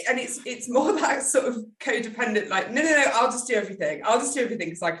it's more that sort of codependent, like, no, I'll just do everything. I'll just do everything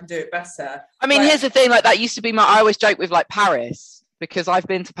because I can do it better. I mean, here's the thing, like that used to be I always joke with like Paris, because I've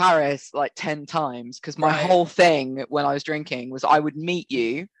been to Paris like 10 times, because my whole thing when I was drinking was I would meet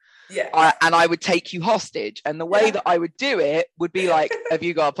you. Yeah. And I would take you hostage. And the way that I would do it would be like, have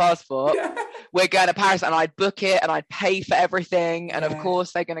you got a passport? We're going to Paris, and I'd book it and I'd pay for everything. And of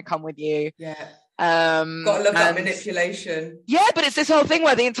course they're going to come with you. Yeah. Gotta love that manipulation. Yeah, but it's this whole thing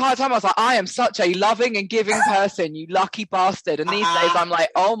where the entire time I was like, I am such a loving and giving person, you lucky bastard. And these days I'm like,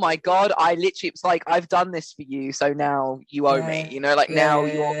 oh my God, it's like, I've done this for you, so now you owe me, you know, like now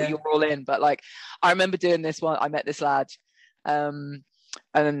you're all in. But like, I remember doing this one, I met this lad,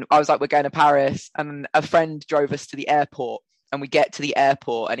 and I was like, we're going to Paris, and a friend drove us to the airport, and we get to the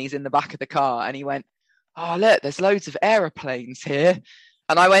airport and he's in the back of the car and he went, oh look, there's loads of aeroplanes here.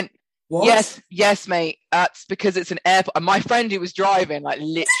 And I went, what? Yes mate, that's because it's an airport. And my friend who was driving like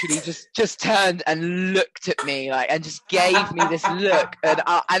literally just turned and looked at me like, and just gave me this look,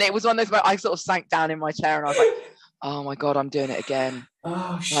 and it was one of those where I sort of sank down in my chair and I was like, oh my God, I'm doing it again.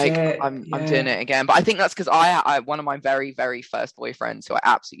 Oh like shit. I'm doing it again. But I think that's because I one of my very, very first boyfriends who I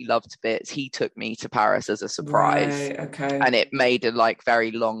absolutely loved to bits, he took me to Paris as a surprise. Right, okay. And it made a like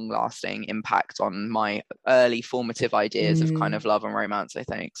very long lasting impact on my early formative ideas of kind of love and romance, I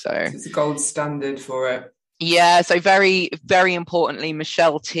think. So it's a gold standard for it. Yeah, so very, very importantly,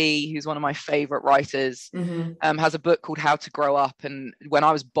 Michelle T, who's one of my favorite writers, has a book called How to Grow Up. And when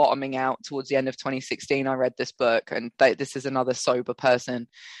I was bottoming out towards the end of 2016, I read this book, and this is another sober person.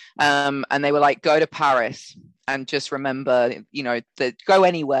 And they were like, go to Paris and just remember, you know, that go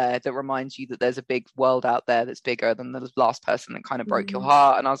anywhere that reminds you that there's a big world out there that's bigger than the last person that kind of broke your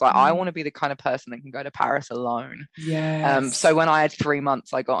heart. And I was like, I want to be the kind of person that can go to Paris alone. Yes. So when I had 3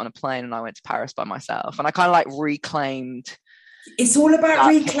 months, I got on a plane and I went to Paris by myself, and I kind of like reclaimed. It's all about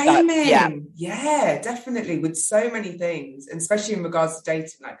reclaiming. Yeah, definitely, with so many things, and especially in regards to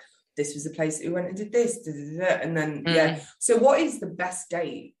dating, like this was a place that we went and did this, and then So what is the best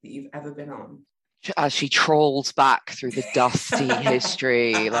date that you've ever been on? As she trawls back through the dusty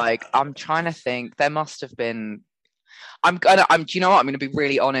history, like I'm trying to think, there must have been. Do you know what? I'm gonna be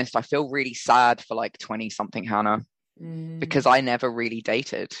really honest. I feel really sad for like 20-something Hannah, because I never really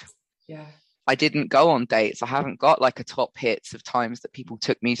dated. Yeah. I didn't go on dates. I haven't got like a top hits of times that people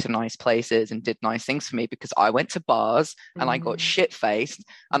took me to nice places and did nice things for me, because I went to bars and I got shit-faced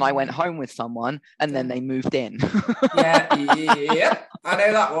and I went home with someone and then they moved in. Yeah, I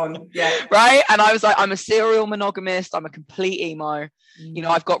know that one. Yeah. Right? And I was like, I'm a serial monogamist. I'm a complete emo. You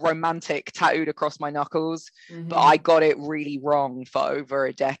know, I've got romantic tattooed across my knuckles, but I got it really wrong for over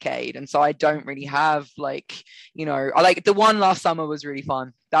a decade. And so I don't really have like, you know, I like the one last summer was really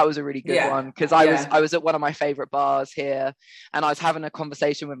fun. That was a really good one, because I was at one of my favorite bars here, and I was having a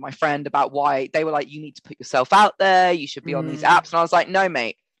conversation with my friend about why they were like, you need to put yourself out there. You should be on these apps. And I was like, no,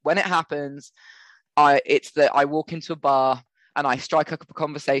 mate, when it happens, it's that I walk into a bar and I strike up a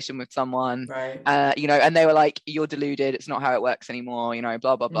conversation with someone, you know, and they were like, you're deluded. It's not how it works anymore, you know,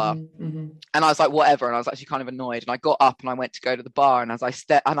 blah, blah, blah. And I was like, whatever. And I was actually kind of annoyed. And I got up and I went to go to the bar. And as I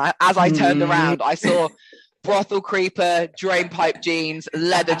turned around, I saw brothel creeper, drain pipe jeans,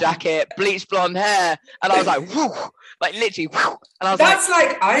 leather jacket, bleached blonde hair. And I was like, whew, like literally, whew. And I was that's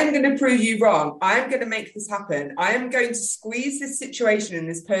like, I am going to prove you wrong. I am going to make this happen. I am going to squeeze this situation and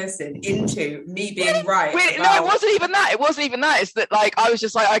this person into me being right. No, it wasn't even that. It wasn't even that. It's that like, I was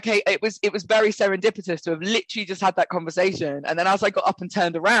just like, okay, it was very serendipitous to have literally just had that conversation. And then as I got up and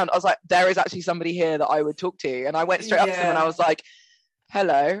turned around, I was like, there is actually somebody here that I would talk to. And I went straight up to them and I was like,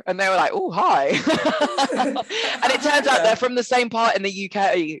 hello. And they were like, oh, hi. And it turns out they're from the same part in the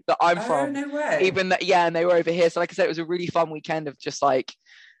UK that I'm from. No way. And they were over here. So like I said, it was a really fun weekend of just like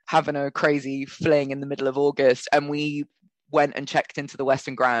having a crazy fling in the middle of August. And we went and checked into the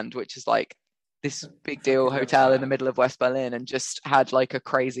Western Grand, which is like this big deal hotel in the middle of West Berlin, and just had like a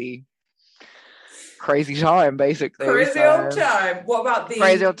crazy time, basically. Crazy old time. What about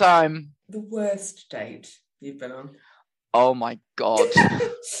crazy old time? The worst date you've been on? Oh my God.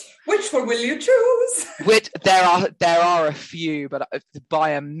 Which one will you choose? Which there are a few, but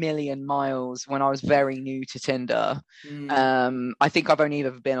by a million miles. When I was very new to Tinder, I think I've only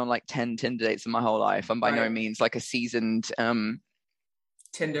ever been on like 10 Tinder dates in my whole life. I'm by no means like a seasoned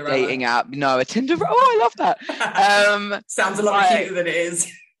Tinder dating app. No, a Tinder. Oh, I love that. Sounds a lot cuter than it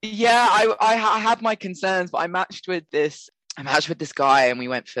is. Yeah, I had my concerns, but I matched with this guy, and we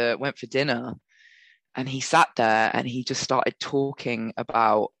went for dinner, and he sat there and he just started talking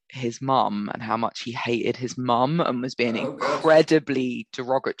about his mum and how much he hated his mum and was being incredibly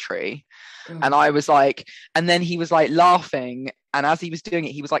derogatory. And I was like, and then he was like laughing, and as he was doing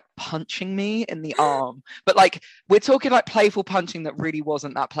it, he was like punching me in the arm, but like we're talking like playful punching that really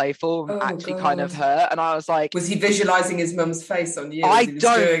wasn't that playful, and actually kind of hurt. And I was like, was he visualizing his mum's face on you? I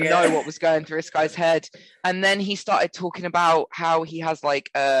don't know what was going through this guy's head. And then he started talking about how he has like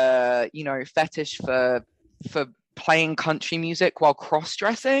fetish for playing country music while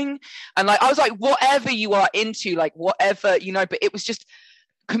cross-dressing, and like I was like, whatever you are into, like whatever, but it was just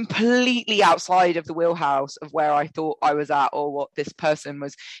completely outside of the wheelhouse of where I thought I was at, or what this person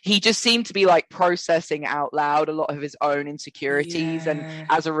was. He just seemed to be like processing out loud a lot of his own insecurities, and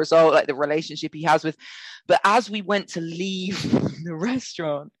as a result, like the relationship he has with. But as we went to leave the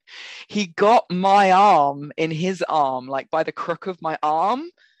restaurant, he got my arm in his arm, like by the crook of my arm,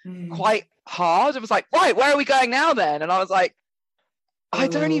 quite hard. It was like, right, where are we going now then? And I was like, I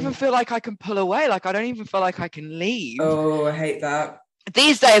don't even feel like I can pull away. Like, I don't even feel like I can leave. Oh, I hate that.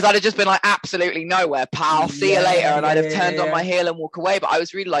 These days, I'd have just been like, absolutely nowhere, pal. See you later. And I'd have turned on my heel and walk away. But I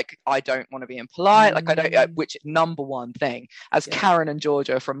was really like, I don't want to be impolite. Like, I don't, which number one thing, as Karen and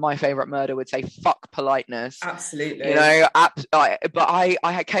Georgia from My Favorite Murder would say, fuck politeness. Absolutely. But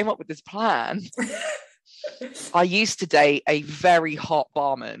I came up with this plan. I used to date a very hot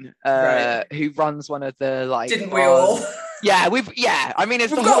barman who runs one of the like. Didn't we all? Yeah, I mean,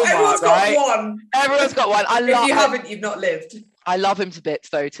 it's the hallmark, right? Everyone's got one. If you haven't, you've not lived. I love him to bits,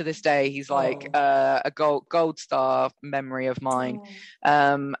 though. To this day, he's like a gold star memory of mine.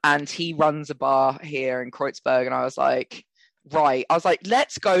 And he runs a bar here in Kreuzberg, and I was like,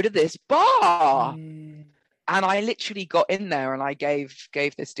 let's go to this bar. And I literally got in there, and I gave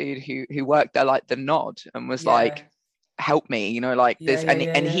this dude who worked there like the nod, and was like, help me, this.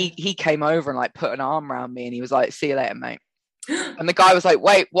 And he came over and like put an arm around me, and he was like, see you later, mate. And the guy was like,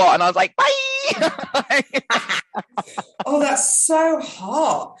 wait, what? And I was like, bye. Oh, that's so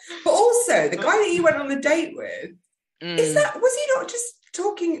hot. But also, the guy that you went on the date with, was he not just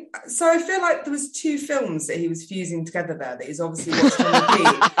talking? So I feel like there was two films that he was fusing together there that he's obviously watched on repeat.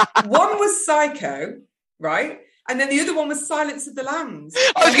 One was Psycho, right? And then the other one was Silence of the Lambs.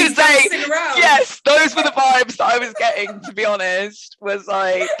 I was going to say, yes, those were the vibes that I was getting, to be honest, was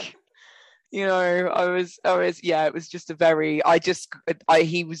like... it was just a very, it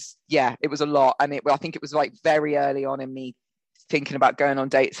was a lot. And I think it was like very early on in me thinking about going on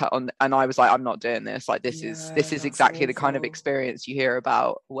dates and I was like, I'm not doing this. Like, this is exactly the kind of experience you hear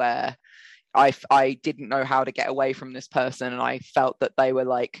about where I didn't know how to get away from this person. And I felt that they were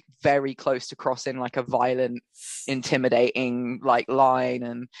like very close to crossing like a violent, intimidating like line.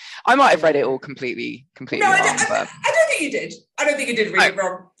 And I might have read it all completely wrong. I don't think you did. I don't think you did read it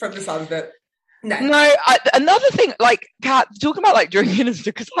wrong from the sound of it. No, another thing, like, Kat, talking about like drinking and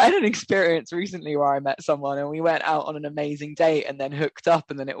stuff, because I had an experience recently where I met someone and we went out on an amazing date and then hooked up,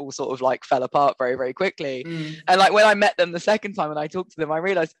 and then it all sort of like fell apart very, very quickly. And like when I met them the second time and I talked to them, I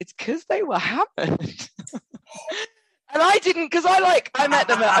realized it's because they were hammered. And I didn't, because I met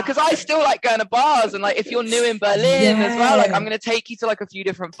them because I still like going to bars, and like if you're new in Berlin as well, like I'm going to take you to like a few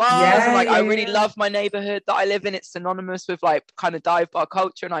different bars, and like I really love my neighborhood that I live in. It's synonymous with like kind of dive bar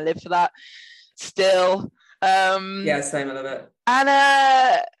culture, and I live for that still. Same, I love it. And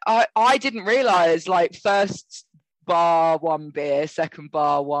I didn't realize, like, first bar, one beer, second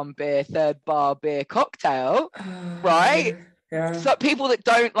bar, one beer, third bar, beer, cocktail, right? Yeah. So people that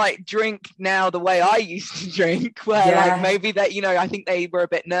don't like drink now the way I used to drink, where like maybe that, I think they were a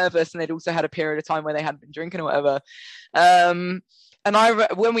bit nervous, and they'd also had a period of time where they hadn't been drinking or whatever. And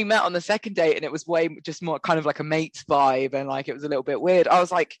when we met on the second date, and it was way just more kind of like a mate's vibe, and like it was a little bit weird, I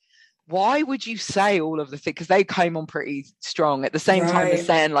was like, why would you say all of the things? Because they came on pretty strong at the same time as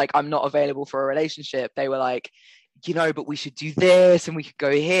saying like, I'm not available for a relationship. They were like, but we should do this and we could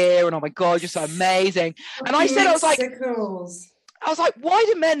go here, and oh my God, you're so amazing. And I said, I was like, why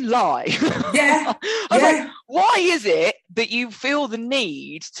do men lie? Yeah. I was like, why is it that you feel the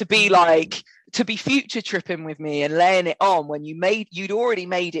need to be like, to be future tripping with me and laying it on when you'd already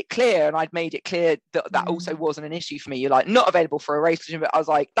made it clear, and I'd made it clear that also wasn't an issue for me. You're like, not available for a relationship, but I was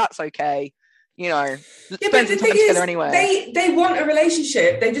like, that's okay. you know, Yeah, spend but the some thing time together is, anyway. they want a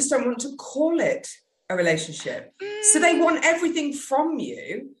relationship. They just don't want to call it a relationship. So they want everything from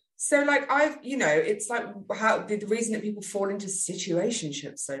you. So like it's like how the reason that people fall into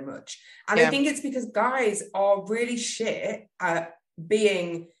situationships so much. And I think it's because guys are really shit at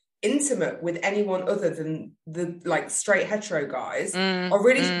being intimate with anyone other than the like straight hetero guys, or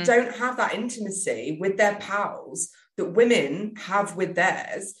really don't have that intimacy with their pals that women have with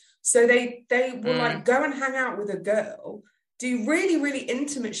theirs. So they will like go and hang out with a girl, do really, really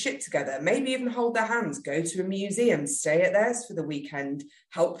intimate shit together, maybe even hold their hands, go to a museum, stay at theirs for the weekend,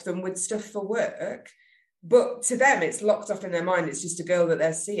 help them with stuff for work. But to them, it's locked off in their mind. It's just a girl that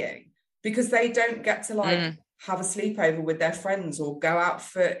they're seeing, because they don't get to like have a sleepover with their friends or go out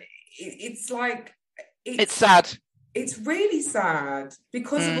for, it's like... It's sad. It's really sad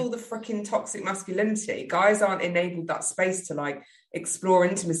because of all the freaking toxic masculinity. Guys aren't enabled that space to like explore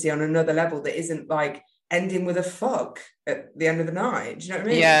intimacy on another level that isn't like ending with a fuck at the end of the night. Do you know what I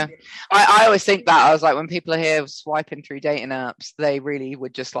mean? Yeah. I always think that. I was like, when people are here swiping through dating apps, they really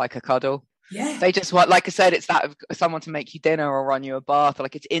would just like a cuddle. Yeah. They just want, like I said, it's that of someone to make you dinner or run you a bath.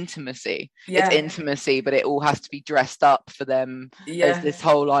 Like, it's intimacy. Yeah. It's intimacy, but it all has to be dressed up for them as this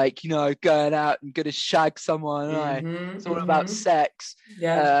whole, like, going out and gonna shag someone. It's all about sex.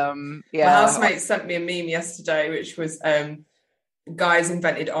 Yeah. Yeah. My housemate sent me a meme yesterday, which was guys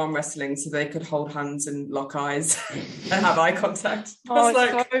invented arm wrestling so they could hold hands and lock eyes and have eye contact. It's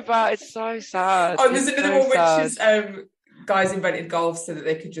so bad. It's so sad. Oh, there's another one which is guys invented golf so that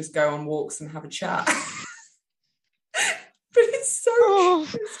they could just go on walks and have a chat. But it's true.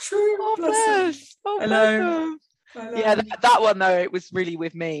 Oh, bless. Hello. Yeah, that one though, it was really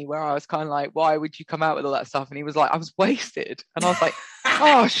with me where I was kind of like, why would you come out with all that stuff? And he was like, I was wasted. And I was like,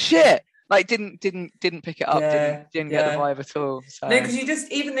 oh shit. Like, didn't pick it up, didn't get the vibe at all. So. No, because you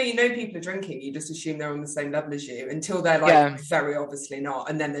just, even though you know people are drinking, you just assume they're on the same level as you until they're like very obviously not,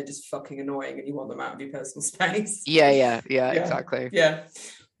 and then they're just fucking annoying and you want them out of your personal space. Yeah, exactly. Yeah.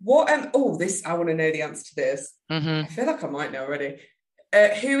 What this, I want to know the answer to this. I feel like I might know already.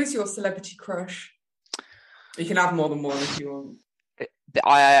 Who is your celebrity crush? You can have more than one if you want.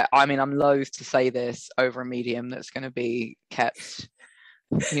 I mean, I'm loath to say this over a medium that's going to be kept,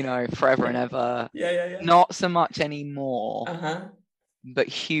 forever and ever. Yeah. Not so much anymore. But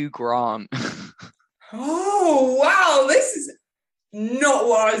Hugh Grant. Oh wow, this is not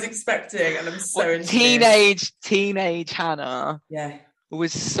what I was expecting, and I'm so into teenage Hannah. Yeah.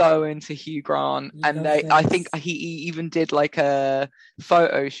 Was so into Hugh Grant, and I think he even did like a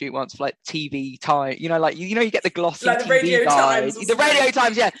photo shoot once for like TV Time. You get the glossy like TV guide, the Radio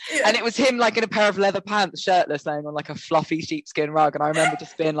Times, yeah. And it was him like in a pair of leather pants, shirtless, laying on like a fluffy sheepskin rug, and I remember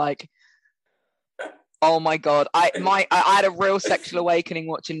just being like, oh my god, I had a real sexual awakening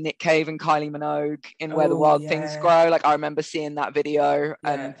watching Nick Cave and Kylie Minogue in Where the Wild Things Grow. Like, I remember seeing that video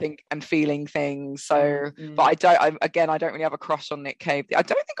and feeling things. So, but I don't really have a crush on Nick Cave. I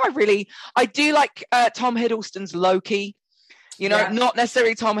don't think I do like Tom Hiddleston's Loki. Not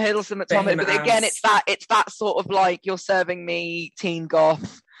necessarily Tom Hiddleston, but Tom Hiddleston. But again, it's that sort of like, you're serving me teen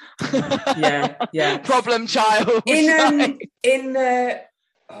goth. Problem child.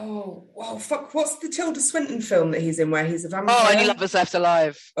 Oh, wow, fuck. What's the Tilda Swinton film that he's in where he's a vampire? Oh, Any Lovers Left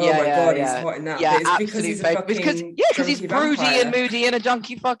Alive. Oh my god, he's hot in that. Yeah, it's because he's a fucking because he's broody vampire. And moody and a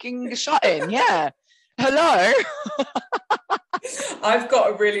junkie fucking shut-in. Yeah. Hello. I've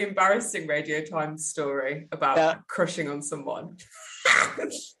got a really embarrassing Radio Times story about crushing on someone.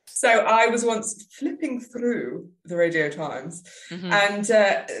 So I was once flipping through the Radio Times and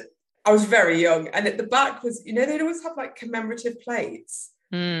I was very young, and at the back was, they'd always have like commemorative plates.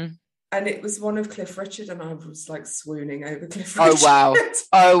 And it was one of Cliff Richard, and I was like swooning over Cliff Richard.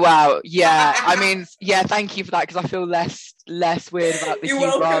 Oh wow. Yeah. I mean, thank you for that, because I feel less weird about the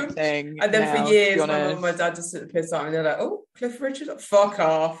Hugh Grant thing. And then for years, my mum and my dad just sit the piss out, and they're like, "Oh, Cliff Richard, fuck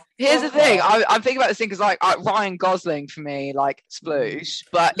off." Here's the thing. I'm thinking about this thing because like Ryan Gosling for me, like sploosh,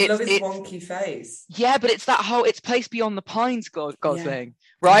 but I love his wonky face. Yeah, but it's it's placed beyond the pines, Gosling. Yeah.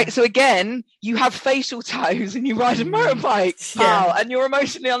 Right, so again, you have facial toes and you ride a motorbike, pal, and you're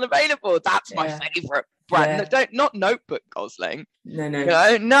emotionally unavailable. That's my favourite brand. Not Notebook Gosling. No. No.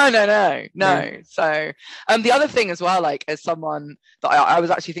 So, the other thing as well, like, as someone that I was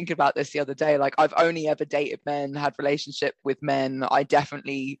actually thinking about this the other day, like, I've only ever dated men, had relationship with men. I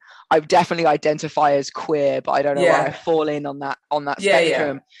definitely identify as queer, but I don't know where I fall in on that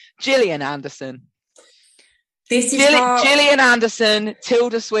spectrum. Gillian Anderson. This is how... Gillian Anderson,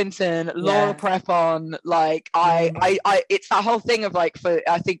 Tilda Swinton, Laura Prepon. Like I, it's that whole thing of like,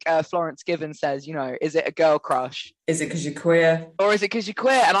 I think Florence Given says, you know, is it a girl crush? Is it because you're queer? Or is it because you're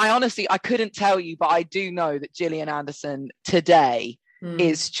queer? And I honestly, I couldn't tell you, but I do know that Gillian Anderson today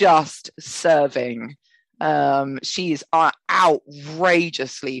is just serving. She's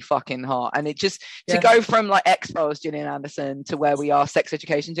outrageously fucking hot, and it just to go from like X-Files Gillian Anderson to where we are Sex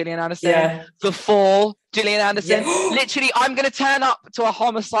Education Gillian Anderson, The Fall Gillian Anderson. Literally, I'm going to turn up to a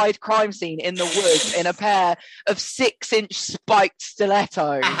homicide crime scene in the woods in a pair of 6-inch spiked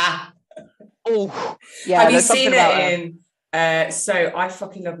stilettos. Oh, yeah. Have you seen it in? So I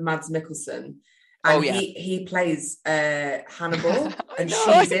fucking love Mads Mikkelsen, and he plays Hannibal, and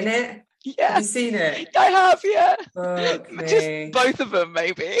she's in it. Yeah, have you seen it? I have, yeah. Fuck me. Just both of them,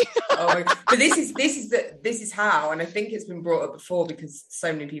 maybe. Oh my God. But this is how, and I think it's been brought up before because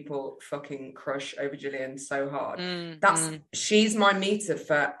so many people fucking crush over Gillian so hard. She's my meter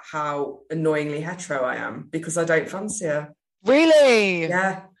for how annoyingly hetero I am because I don't fancy her. Really?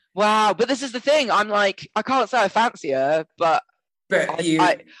 Yeah. Wow. But this is the thing. I'm like, I can't say I fancy her, but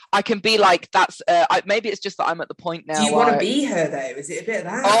I can be like, that's maybe it's just that I'm at the point now. Do you want to be her though? Is it a bit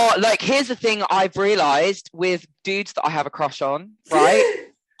of that? Oh, like here's the thing I've realized with dudes that I have a crush on, right?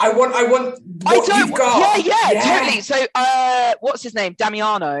 I want what you've got. Yeah, totally. So what's his name?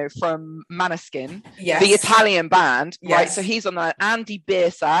 Damiano from Maneskin, the Italian band, right? So he's on that. Andy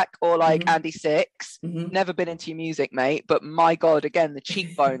Biersack or like Andy Six. Never been into your music, mate, but my God, again, the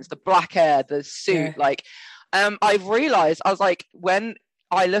cheekbones, the black hair, the suit, like I've realized, I was like, when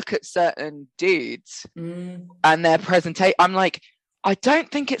I look at certain dudes and their presentation, I'm like, I don't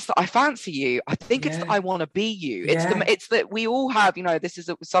think it's that I fancy you. I think it's that I want to be you. It's that we all have, you know, this is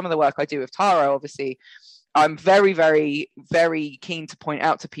some of the work I do with Taro, obviously. I'm very, very, very keen to point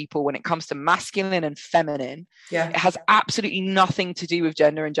out to people when it comes to masculine and feminine, it has absolutely nothing to do with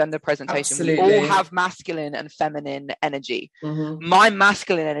gender and gender presentation. Absolutely. We all have masculine and feminine energy. My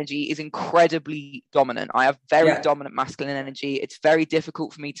masculine energy is incredibly dominant. I have very dominant masculine energy. It's very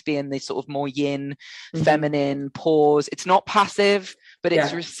difficult for me to be in this sort of more yin, feminine pause. It's not passive, but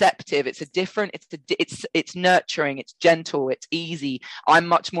it's receptive. It's a different, it's nurturing, it's gentle, it's easy. I'm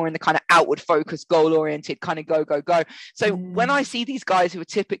much more in the kind of outward focused, goal oriented, kind of go. So when I see these guys who are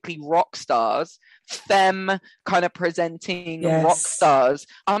typically rock stars, femme kind of presenting rock stars,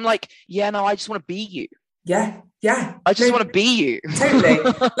 I'm like, I just want to be you. I just want to be you. Totally.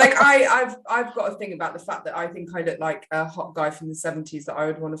 Like I've got a thing about the fact that I think I look like a hot guy from the 70s that I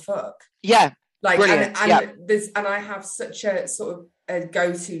would want to fuck. Like and I have such a sort of a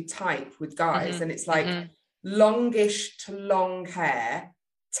go-to type with guys, and it's like longish to long hair,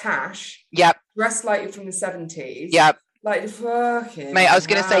 tash, dressed like you're from the 70s, like fucking mate. I was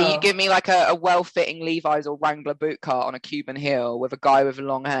gonna say, you give me like a well-fitting Levi's or Wrangler boot cut on a Cuban heel with a guy with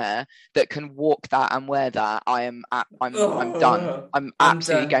long hair that can walk that and wear that. I'm done. I'm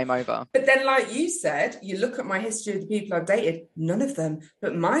absolutely done. Game over. But then, like you said, you look at my history of the people I've dated, none of them.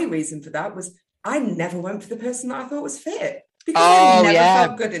 But my reason for that was I never went for the person that I thought was fit. Because I never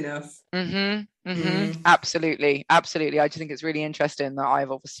felt good enough. Absolutely. I just think it's really interesting that I've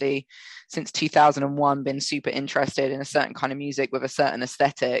obviously since 2001 been super interested in a certain kind of music with a certain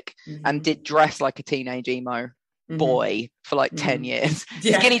aesthetic and did dress like a teenage emo boy for like 10 years.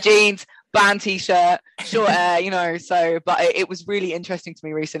 Skinny jeans, band t-shirt, short hair, you know. So but it was really interesting to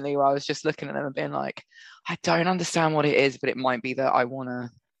me recently where I was just looking at them and being like, I don't understand what it is, but it might be that I want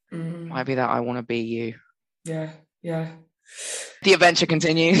to be you. Yeah. The adventure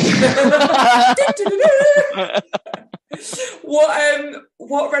continues.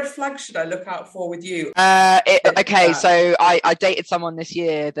 What red flag should I look out for with you? So I dated someone this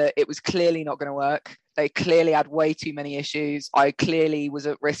year that it was clearly not going to work. They clearly had way too many issues. I clearly was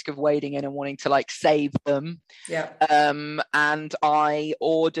at risk of wading in and wanting to like save them. And I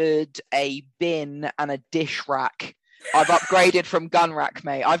ordered a bin and a dish rack. I've upgraded from gun rack,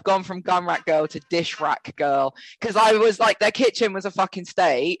 mate. I've gone from gun rack girl to dish rack girl because I was like, their kitchen was a fucking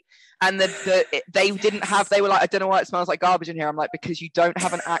state, and they didn't have. They were like, I don't know why it smells like garbage in here. I'm like, because you don't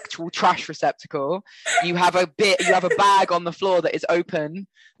have an actual trash receptacle. You have a bag on the floor that is open,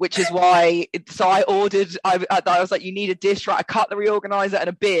 which is why. So I ordered. I was like, you need a dish rack, a cutlery organizer, and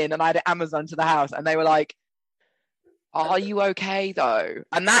a bin, and I had it Amazon to the house, and they were like, are you okay though?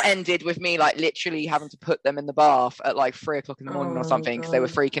 And that ended with me like literally having to put them in the bath at like 3 o'clock in the morning or something because they were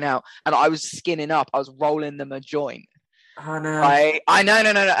freaking out, and I was skinning up. I was rolling them a joint. Oh no! I know.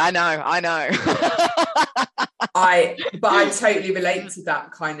 But I totally relate to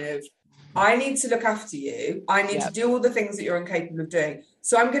that kind of. I need to look after you. I need to do all the things that you're incapable of doing.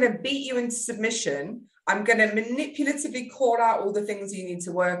 So I'm going to beat you into submission. I'm going to manipulatively call out all the things you need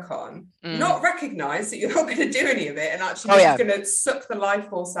to work on, not recognize that you're not going to do any of it, and actually just going to suck the life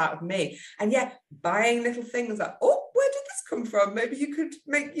force out of me. And buying little things like, oh, where did this come from? Maybe you could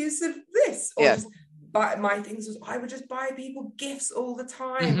make use of this. Or just buy, my things was, I would just buy people gifts all the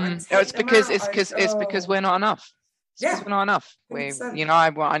time. It's because we're not enough. Because we're not enough.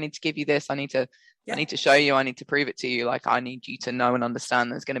 I need to give you this. I need to show you. I need to prove it to you. Like, I need you to know and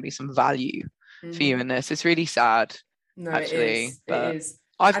understand there's going to be some value for you in this. It's really sad. No, actually, it is.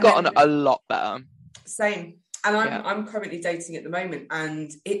 I've gotten a lot better. Same. And I'm currently dating at the moment,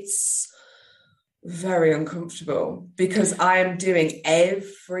 and it's very uncomfortable because I am doing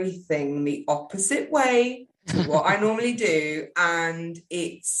everything the opposite way to what I normally do, and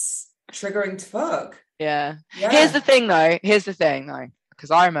it's triggering to fuck. Yeah. Here's the thing though,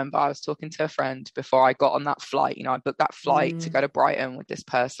 because I remember I was talking to a friend before I got on that flight. I booked that flight to go to Brighton with this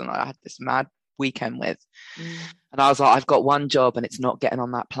person I had this mad weekend with, and I was like, I've got one job and it's not getting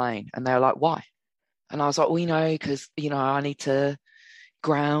on that plane. And they were like, why? And I was like, well, because I need to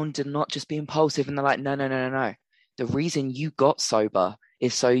ground and not just be impulsive. And they're like, no, the reason you got sober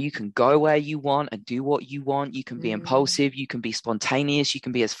is so you can go where you want and do what you want. You can be impulsive, you can be spontaneous, you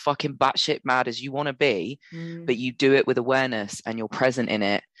can be as fucking batshit mad as you want to be, but you do it with awareness and you're present in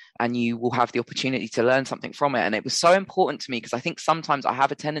it, and you will have the opportunity to learn something from it. And it was so important to me because I think sometimes I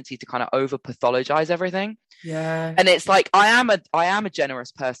have a tendency to kind of over pathologize everything. Yeah. And it's like, I am a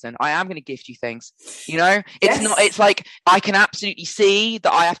generous person. I am going to gift you things, it's like, I can absolutely see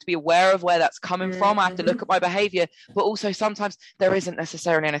that I have to be aware of where that's coming from. I have to look at my behavior, but also sometimes there isn't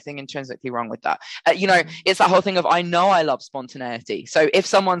necessarily anything intrinsically wrong with that. It's that whole thing of, I know I love spontaneity. So if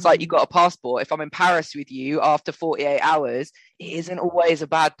someone's like, you got a passport, if I'm in Paris with you after 48 hours, it isn't always a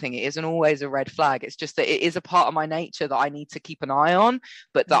bad thing. It isn't always a red flag. It's just that it is a part of my nature that I need to keep an eye on,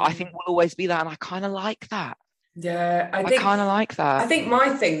 but that I think will always be that. And I kind of like that. Yeah, I kind of like that. I think my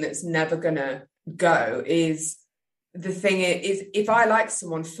thing that's never gonna go is the thing is, if I like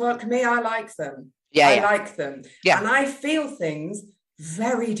someone, fuck me, I like them. I like them. Yeah. And I feel things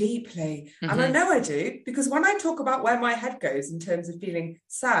very deeply. And I know I do, because when I talk about where my head goes in terms of feeling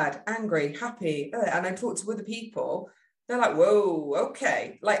sad, angry, happy, and I talk to other people, they're like, whoa,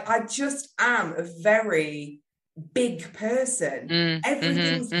 okay. Like, I just am a very big person.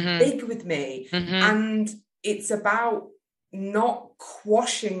 Everything's big with me. And it's about not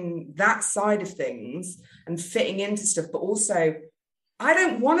quashing that side of things and fitting into stuff, but also I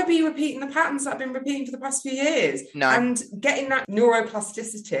don't want to be repeating the patterns that I've been repeating for the past few years. No. And getting that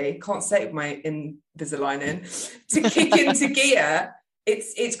neuroplasticity, can't say it with my Invisalign to kick into gear,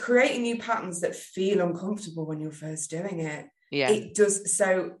 it's creating new patterns that feel uncomfortable when you're first doing it. Yeah. It does.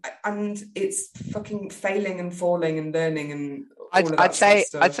 So, and it's fucking failing and falling and learning and I'd say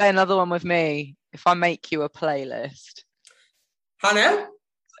another one with me. If I make you a playlist, Hannah,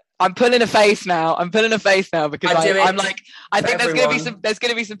 I'm pulling a face now because I'm like, I think there's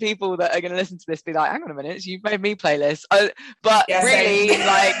gonna be some people that are gonna listen to this, be like, hang on a minute, you've made me playlists. But really,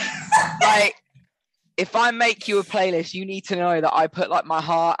 like, if I make you a playlist, you need to know that I put like my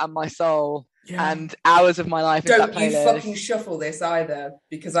heart and my soul and hours of my life into that playlist. Don't you fucking shuffle this either,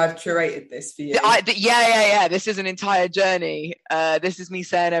 because I've curated this for you. This is an entire journey. This is me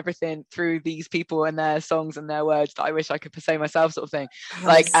saying everything through these people and their songs and their words that I wish I could say myself, sort of thing.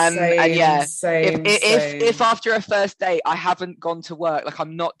 If after a first date I haven't gone to work, like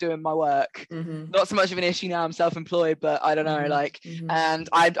I'm not doing my work, not so much of an issue now, I'm self-employed, but I don't know, and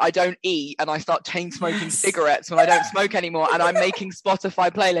I don't eat, and I start chain smoking cigarettes when I don't smoke anymore, and I'm making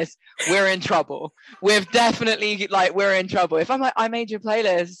Spotify playlists, we're in trouble. We're definitely we're in trouble. If I'm like, I made your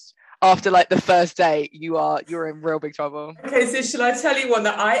playlist after like the first date, you're in real big trouble. Okay, so shall I tell you one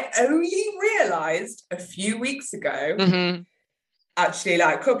that I only realised a few weeks ago? Actually,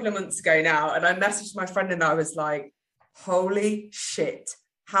 like a couple of months ago now, and I messaged my friend and I was like, holy shit,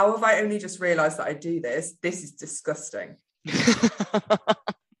 how have I only just realised that I do this? This is disgusting.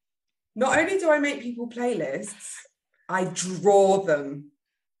 Not only do I make people playlists, I draw them.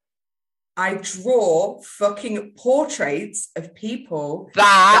 I draw fucking portraits of people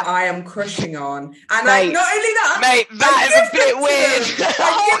that I am crushing on. And not only that, mate, that is a bit weird.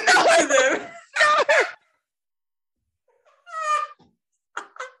 I give them to them.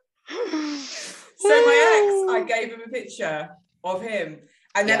 So my ex, I gave him a picture of him.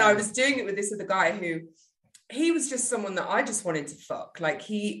 And then I was doing it with this other guy who he was just someone that I just wanted to fuck. Like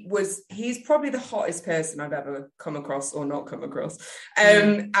he's probably the hottest person I've ever come across or not come across.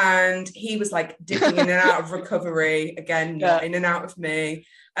 And he was like dipping in and out of recovery, again, not in and out of me.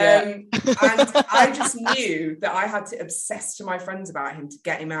 And I just knew that I had to obsess to my friends about him to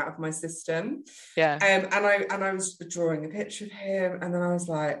get him out of my system. And I was drawing a picture of him, and then I was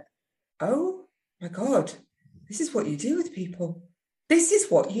like, oh my God, this is what you do with people. This is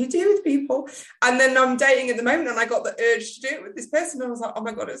what you do with people. And then I'm dating at the moment, and I got the urge to do it with this person. And I was like, oh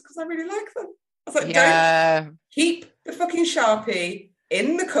my God, it's because I really like them. I was like, don't keep the fucking Sharpie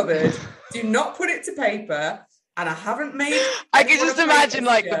in the cupboard. Do not put it to paper. And I haven't made... I can just imagine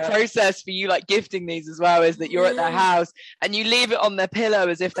like the process for you like gifting these as well is that you're at their house and you leave it on their pillow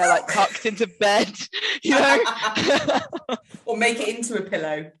as if they're like tucked into bed, you know? Or make it into a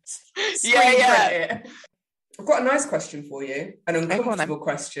pillow. Yeah. I've got a nice question for you. An uncomfortable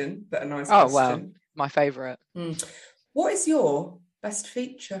question, but a nice question. Oh, well, my favourite. What is your best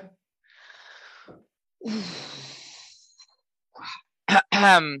feature?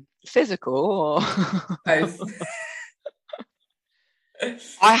 Physical or both?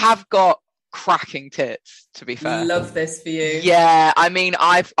 I have got cracking tits, to be fair. Love this for you. Yeah, I mean,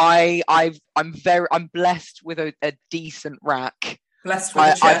 I'm blessed with a decent rack. Blessed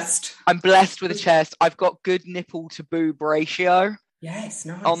with a chest. I'm blessed with a chest. I've got good nipple to boob ratio. Yes,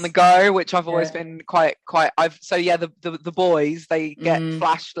 nice. On the go, which I've always been quite. The boys, they get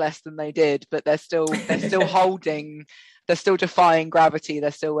flashed less than they did, but they're still holding. They're still defying gravity.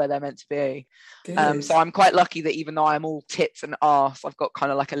 They're still where they're meant to be. So I'm quite lucky that even though I'm all tits and arse, I've got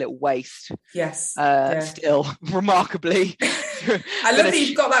kind of like a little waist. Yes. Still, remarkably. I love that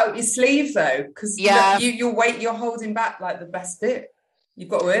you've got that with your sleeve though, because your weight you're holding back like the best bit. You've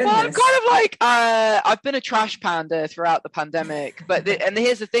got to earn this. I'm kind of like I've been a trash panda throughout the pandemic, but and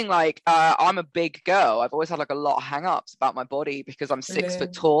here's the thing, like I'm a big girl. I've always had like a lot of hang-ups about my body because I'm 6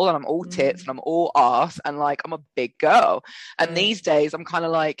 foot tall and I'm all tits and I'm all arse and like I'm a big girl. And these days I'm kind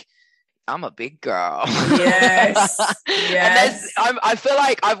of like I'm a big girl. Yes. And I feel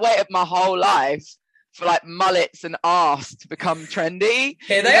like I've waited my whole life for like mullets and arse to become trendy.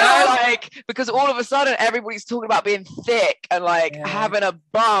 Here they are. Like, because all of a sudden everybody's talking about being thick and like having a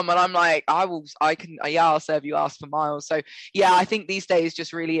bum, and I'm like, I'll serve you arse for miles. So yeah, I think these days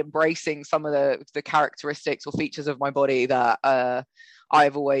just really embracing some of the characteristics or features of my body that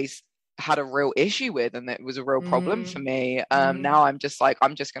I've always had a real issue with, and it was a real problem for me. Now I'm just like,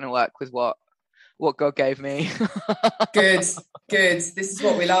 I'm just going to work with what God gave me. Good. This is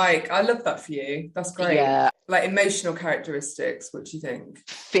what we like. I love that for you. That's great. Yeah. Like emotional characteristics, what do you think?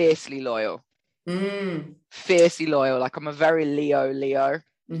 Fiercely loyal. Fiercely loyal. Like I'm a very Leo.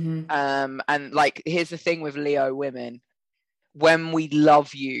 And like, here's the thing with Leo women. When we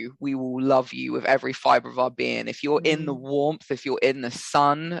love you, we will love you with every fiber of our being. If you're in the warmth, if you're in the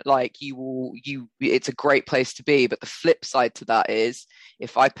sun, like it's a great place to be. But the flip side to that is,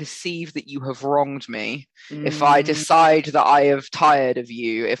 if I perceive that you have wronged me, if I decide that I have tired of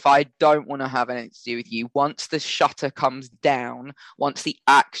you, if I don't want to have anything to do with you, once the shutter comes down, once the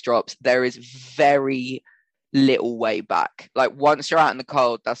axe drops, there is very little way back. Like once you're out in the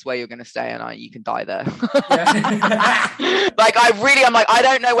cold, that's where you're going to stay, and you can die there. Like I'm like, I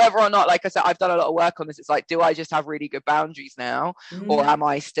don't know whether or not, like I said, I've done a lot of work on this. It's like, do I just have really good boundaries now, or am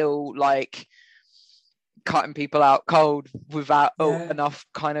I still like cutting people out cold without enough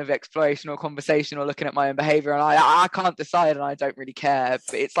kind of exploration or conversation or looking at my own behavior? And I can't decide, and I don't really care.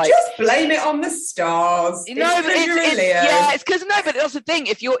 But it's like, just blame it on the stars. You know, it's because but that's the thing.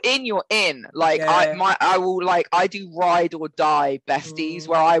 If you're in. Like I do ride or die besties,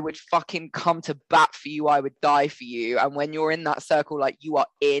 where I would fucking come to bat for you. I would die for you. And when you're in that circle, like you are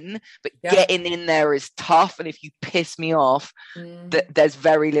in, but getting in there is tough. And if you piss me off, there's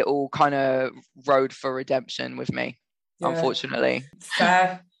very little kind of road for redemption with me, unfortunately.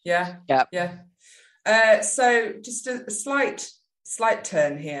 Fair. Yeah. So just a slight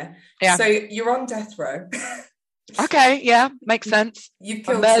turn here. So you're on death row. Okay, yeah, makes sense. You've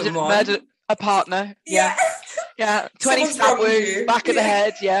killed someone. Murdered a partner. Yeah. 20 stab wounds, back of the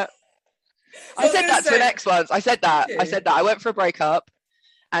head. Yeah. I said that to an ex once. I said that. I went for a breakup,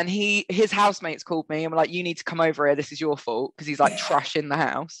 and his housemates called me and were like, "You need to come over here. This is your fault," because he's like trashing the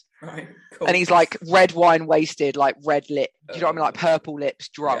house. Right, cool. And he's like red wine wasted, like red lip, do you know what I mean? Like purple lips,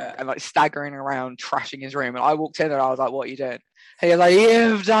 drunk, and like staggering around, trashing his room. And I walked in there and I was like, "What are you doing?" And he was like,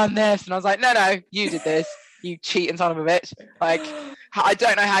 "You've done this." And I was like, No, you did this, you cheating son of a bitch. Like, I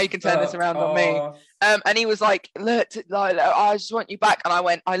don't know how you can turn this around on me. And he was like, "Look, like, I just want you back." And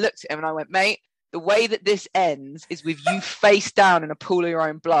I looked at him and I went, "Mate, the way that this ends is with you face down in a pool of your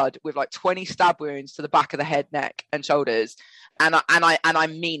own blood with like 20 stab wounds to the back of the head, neck, and shoulders. And I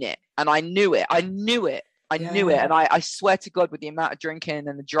mean it. And I knew it. I knew it. And I swear to God, with the amount of drinking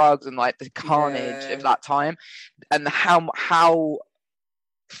and the drugs and like the carnage of that time, and how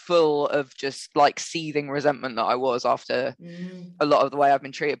full of just like seething resentment that I was after a lot of the way I've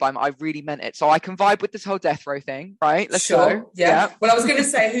been treated by him, I really meant it. So I can vibe with this whole death row thing, right? Let's go. Yeah. Well, I was going to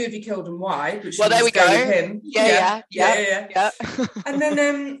say, who have you killed and why? Well, there we go. Him. Yeah. And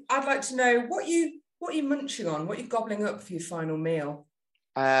then I'd like to know what you munching on, what you gobbling up for your final meal.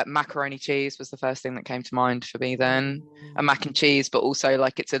 Macaroni cheese was the first thing that came to mind for me then. A mac and cheese, but also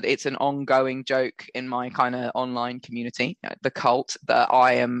like it's an ongoing joke in my kind of online community, the cult, that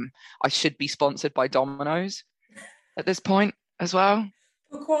I should be sponsored by Domino's at this point as well.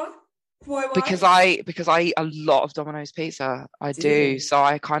 Why? Because I eat a lot of Domino's pizza. I do. So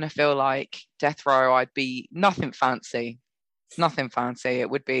I kind of feel like death row, I'd be nothing fancy. It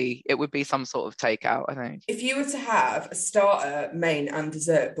would be some sort of takeout, I think. If you were to have a starter, main and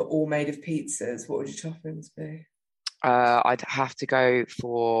dessert, but all made of pizzas, what would your toppings be? I'd have to go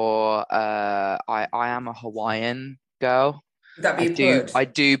for I am a Hawaiian girl. Would that be good? I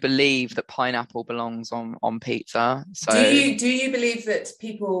do believe that pineapple belongs on pizza. So do you believe that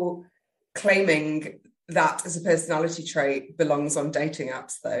people claiming that as a personality trait belongs on dating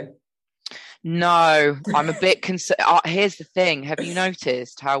apps though? No, I'm a bit concerned. Here's the thing. Have you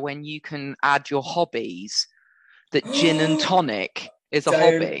noticed how when you can add your hobbies, that gin and tonic is a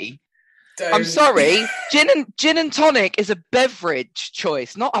hobby? I'm sorry. Gin and tonic is a beverage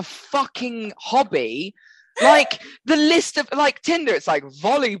choice, not a fucking hobby. Like the list of like Tinder, it's like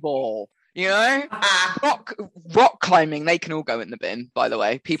volleyball. You know, rock climbing, they can all go in the bin, by the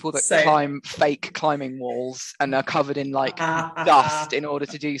way. People that climb fake climbing walls and are covered in like dust in order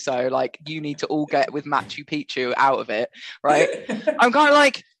to do so, like you need to all get with Machu Picchu out of it, right? I'm kind of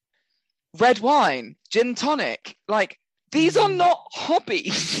like, red wine, gin tonic, like these are not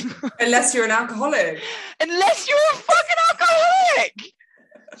hobbies. Unless you're an alcoholic. Unless you're a fucking alcoholic.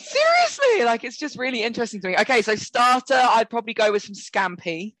 Seriously, like it's just really interesting to me. Okay, so starter, I'd probably go with some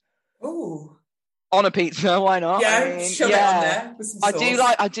scampi. Ooh. On a pizza, why not? Yeah, I mean, shove it on there with some sauce.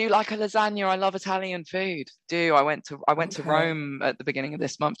 I do like a lasagna. I love Italian food. I went to Rome at the beginning of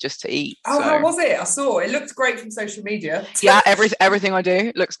this month just to eat. Oh, how was it? I saw it. It looked great from social media. Yeah, everything I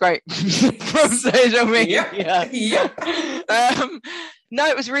do looks great from social media. Yeah. No,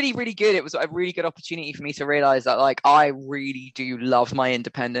 it was really, really good. It was a really good opportunity for me to realize that, like, I really do love my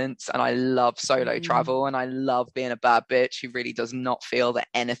independence and I love solo travel and I love being a bad bitch who really does not feel that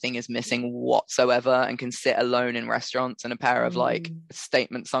anything is missing whatsoever and can sit alone in restaurants in a pair of like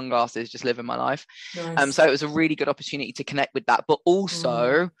statement sunglasses, just living my life. Nice. So it was a really good opportunity to connect with that, but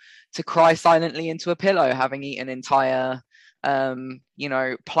also to cry silently into a pillow, having eaten entire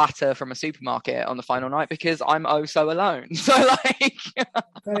platter from a supermarket on the final night because I'm so alone. So like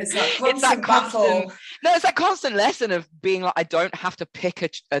it's that constant it's that constant lesson of being like, I don't have to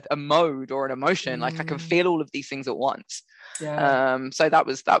pick a mode or an emotion. Like I can feel all of these things at once. So that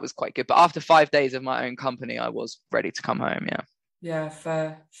was quite good. But after 5 days of my own company, I was ready to come home.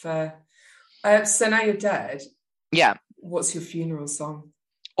 Fair. So now you're dead, what's your funeral song?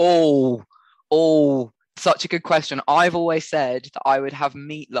 Such a good question. I've always said that I would have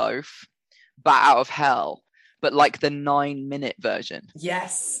Meatloaf, Bat Out of Hell, but like the 9-minute version.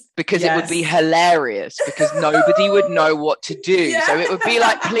 Yes. Because it would be hilarious because nobody would know what to do. Yeah. So it would be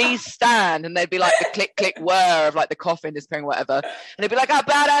like, please stand. And they'd be like the click, click, whir of like the coffin disappearing, whatever. And it'd be like, I'm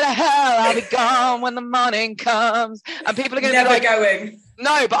bat out of hell. I'll be gone when the morning comes. And people are going to be like, going.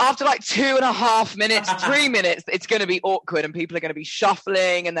 No, but after like 2.5 minutes, 3 minutes, it's going to be awkward and people are going to be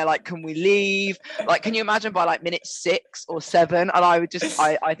shuffling and they're like, can we leave? Like, can you imagine by like minute 6 or 7? And I would just,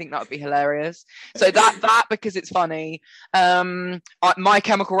 I think that would be hilarious. So that because it's funny. My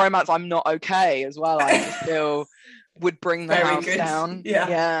Chemical Romance, I'm Not Okay as well. I just still would bring the house down.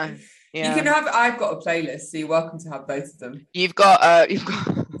 Yeah. You can have, I've got a playlist, so you're welcome to have both of them. You've got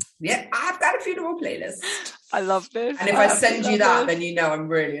Yeah, I've got a funeral playlist. I love this. And if I send you that, then you know I'm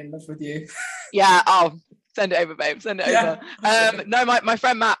really in love with you. Yeah, send it over, babe. Send it over. No, my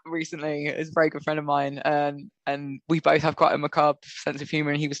friend Matt recently is a very good friend of mine, and we both have quite a macabre sense of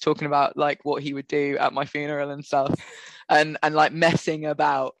humour. And he was talking about like what he would do at my funeral and stuff, and like messing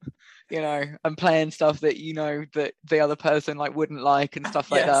about, and playing stuff that that the other person like wouldn't like and stuff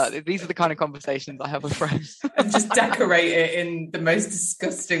like that. These are the kind of conversations I have with friends. And just decorate it in the most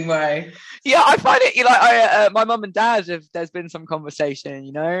disgusting way. Yeah, I find it, my mum and dad there's been some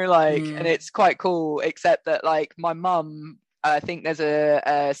conversation, and it's quite cool, except that like my mum I think there's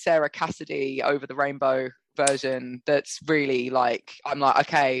a Sarah Cassidy Over the Rainbow version that's really like, I'm like,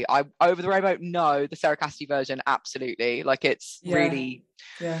 okay, I Over the Rainbow, no, the Sarah Cassidy version, absolutely, like it's really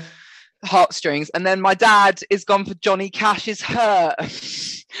heartstrings. And then my dad is gone for Johnny Cash's Hurt.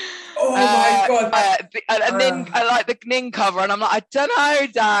 Oh my god! And then I like the Ning cover, and I'm like, I don't know,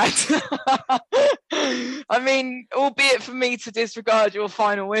 Dad. I mean, albeit for me to disregard your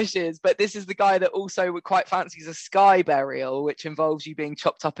final wishes, but this is the guy that also quite fancies a sky burial, which involves you being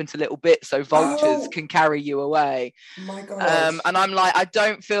chopped up into little bits so vultures can carry you away. My god! And I'm like, I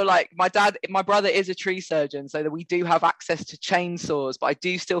don't feel like my brother is a tree surgeon, so that we do have access to chainsaws, but I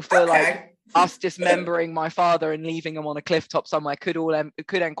do still feel like us dismembering my father and leaving him on a cliff top somewhere could end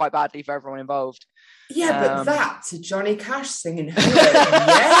quite badly for everyone involved. Yeah, but that to Johnny Cash singing Hurt,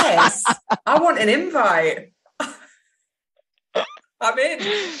 yes, I want an invite. I'm in.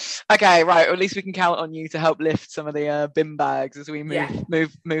 Okay, right. Or at least we can count on you to help lift some of the bin bags as we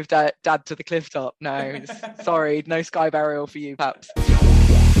move Dad to the cliff top. No, sorry, no sky burial for you, perhaps.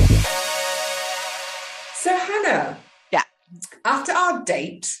 So Hannah, after our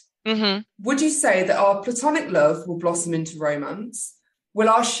date, would you say that our platonic love will blossom into romance? Will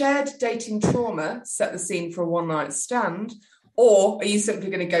our shared dating trauma set the scene for a one-night stand? Or are you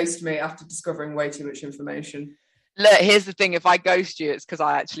simply going to ghost me after discovering way too much information? Look, here's the thing. If I ghost you, it's because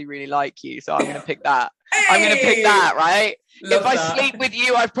I actually really like you. So I'm going to pick that. Hey! I'm going to pick that, right? If I sleep with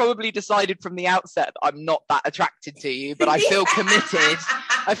you, I've probably decided from the outset that I'm not that attracted to you, but I feel committed.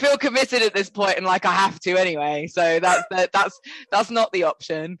 I feel committed at this point, and like I have to anyway. So that's not the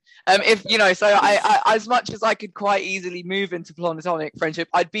option. If you know, so I as much as I could quite easily move into platonic friendship,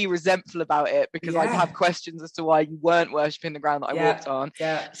 I'd be resentful about it because I'd have questions as to why you weren't worshipping the ground that I walked on.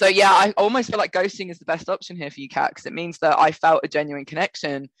 Yeah. So I almost feel like ghosting is the best option here for you, Kat, because it means that I felt a genuine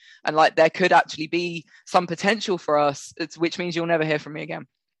connection, and like there could actually be some potential for us. Which means you'll never hear from me again.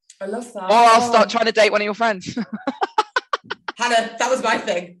 I love that. Or I'll start trying to date one of your friends. Hannah, that was my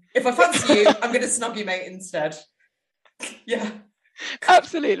thing. If I fancy you, I'm going to snog you, mate, instead. Yeah.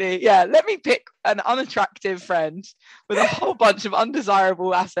 Absolutely. Yeah. Let me pick an unattractive friend with a whole bunch of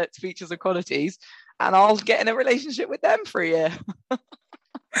undesirable assets, features, and qualities, and I'll get in a relationship with them for a year.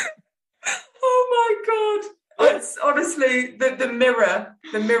 Oh my God. It's honestly the mirror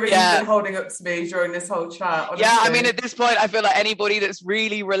you've been holding up to me during this whole chat. Honestly. Yeah, I mean, at this point, I feel like anybody that's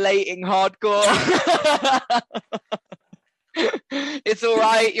really relating hardcore. It's all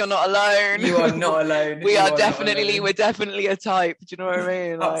right. You're not alone. You are not alone. We're definitely a type. Do you know what I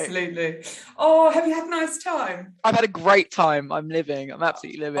mean? Like, absolutely. Oh, have you had a nice time? I've had a great time. I'm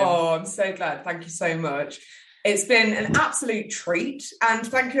absolutely living. Oh, I'm so glad. Thank you so much. It's been an absolute treat, and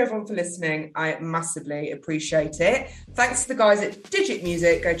thank you everyone for listening. I massively appreciate it. Thanks to the guys at Digit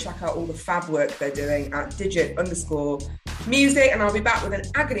Music. Go check out all the fab work they're doing at digit_music, and I'll be back with an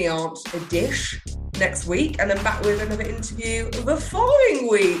Agony Aunt a dish next week, and then back with another interview the following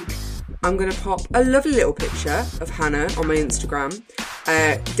week. I'm going to pop a lovely little picture of Hannah on my Instagram,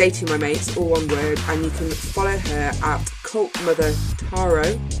 Dating My Mates, all one word, and you can follow her at Cult Mother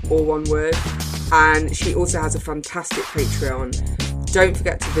Taro, all one word. And she also has a fantastic Patreon. Don't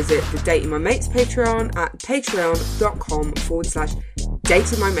forget to visit the Dating My Mates Patreon at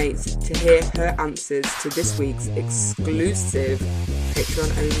patreon.com/datingmymates to hear her answers to this week's exclusive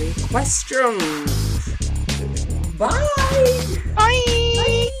Patreon-only questions. Bye!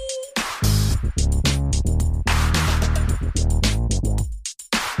 Bye!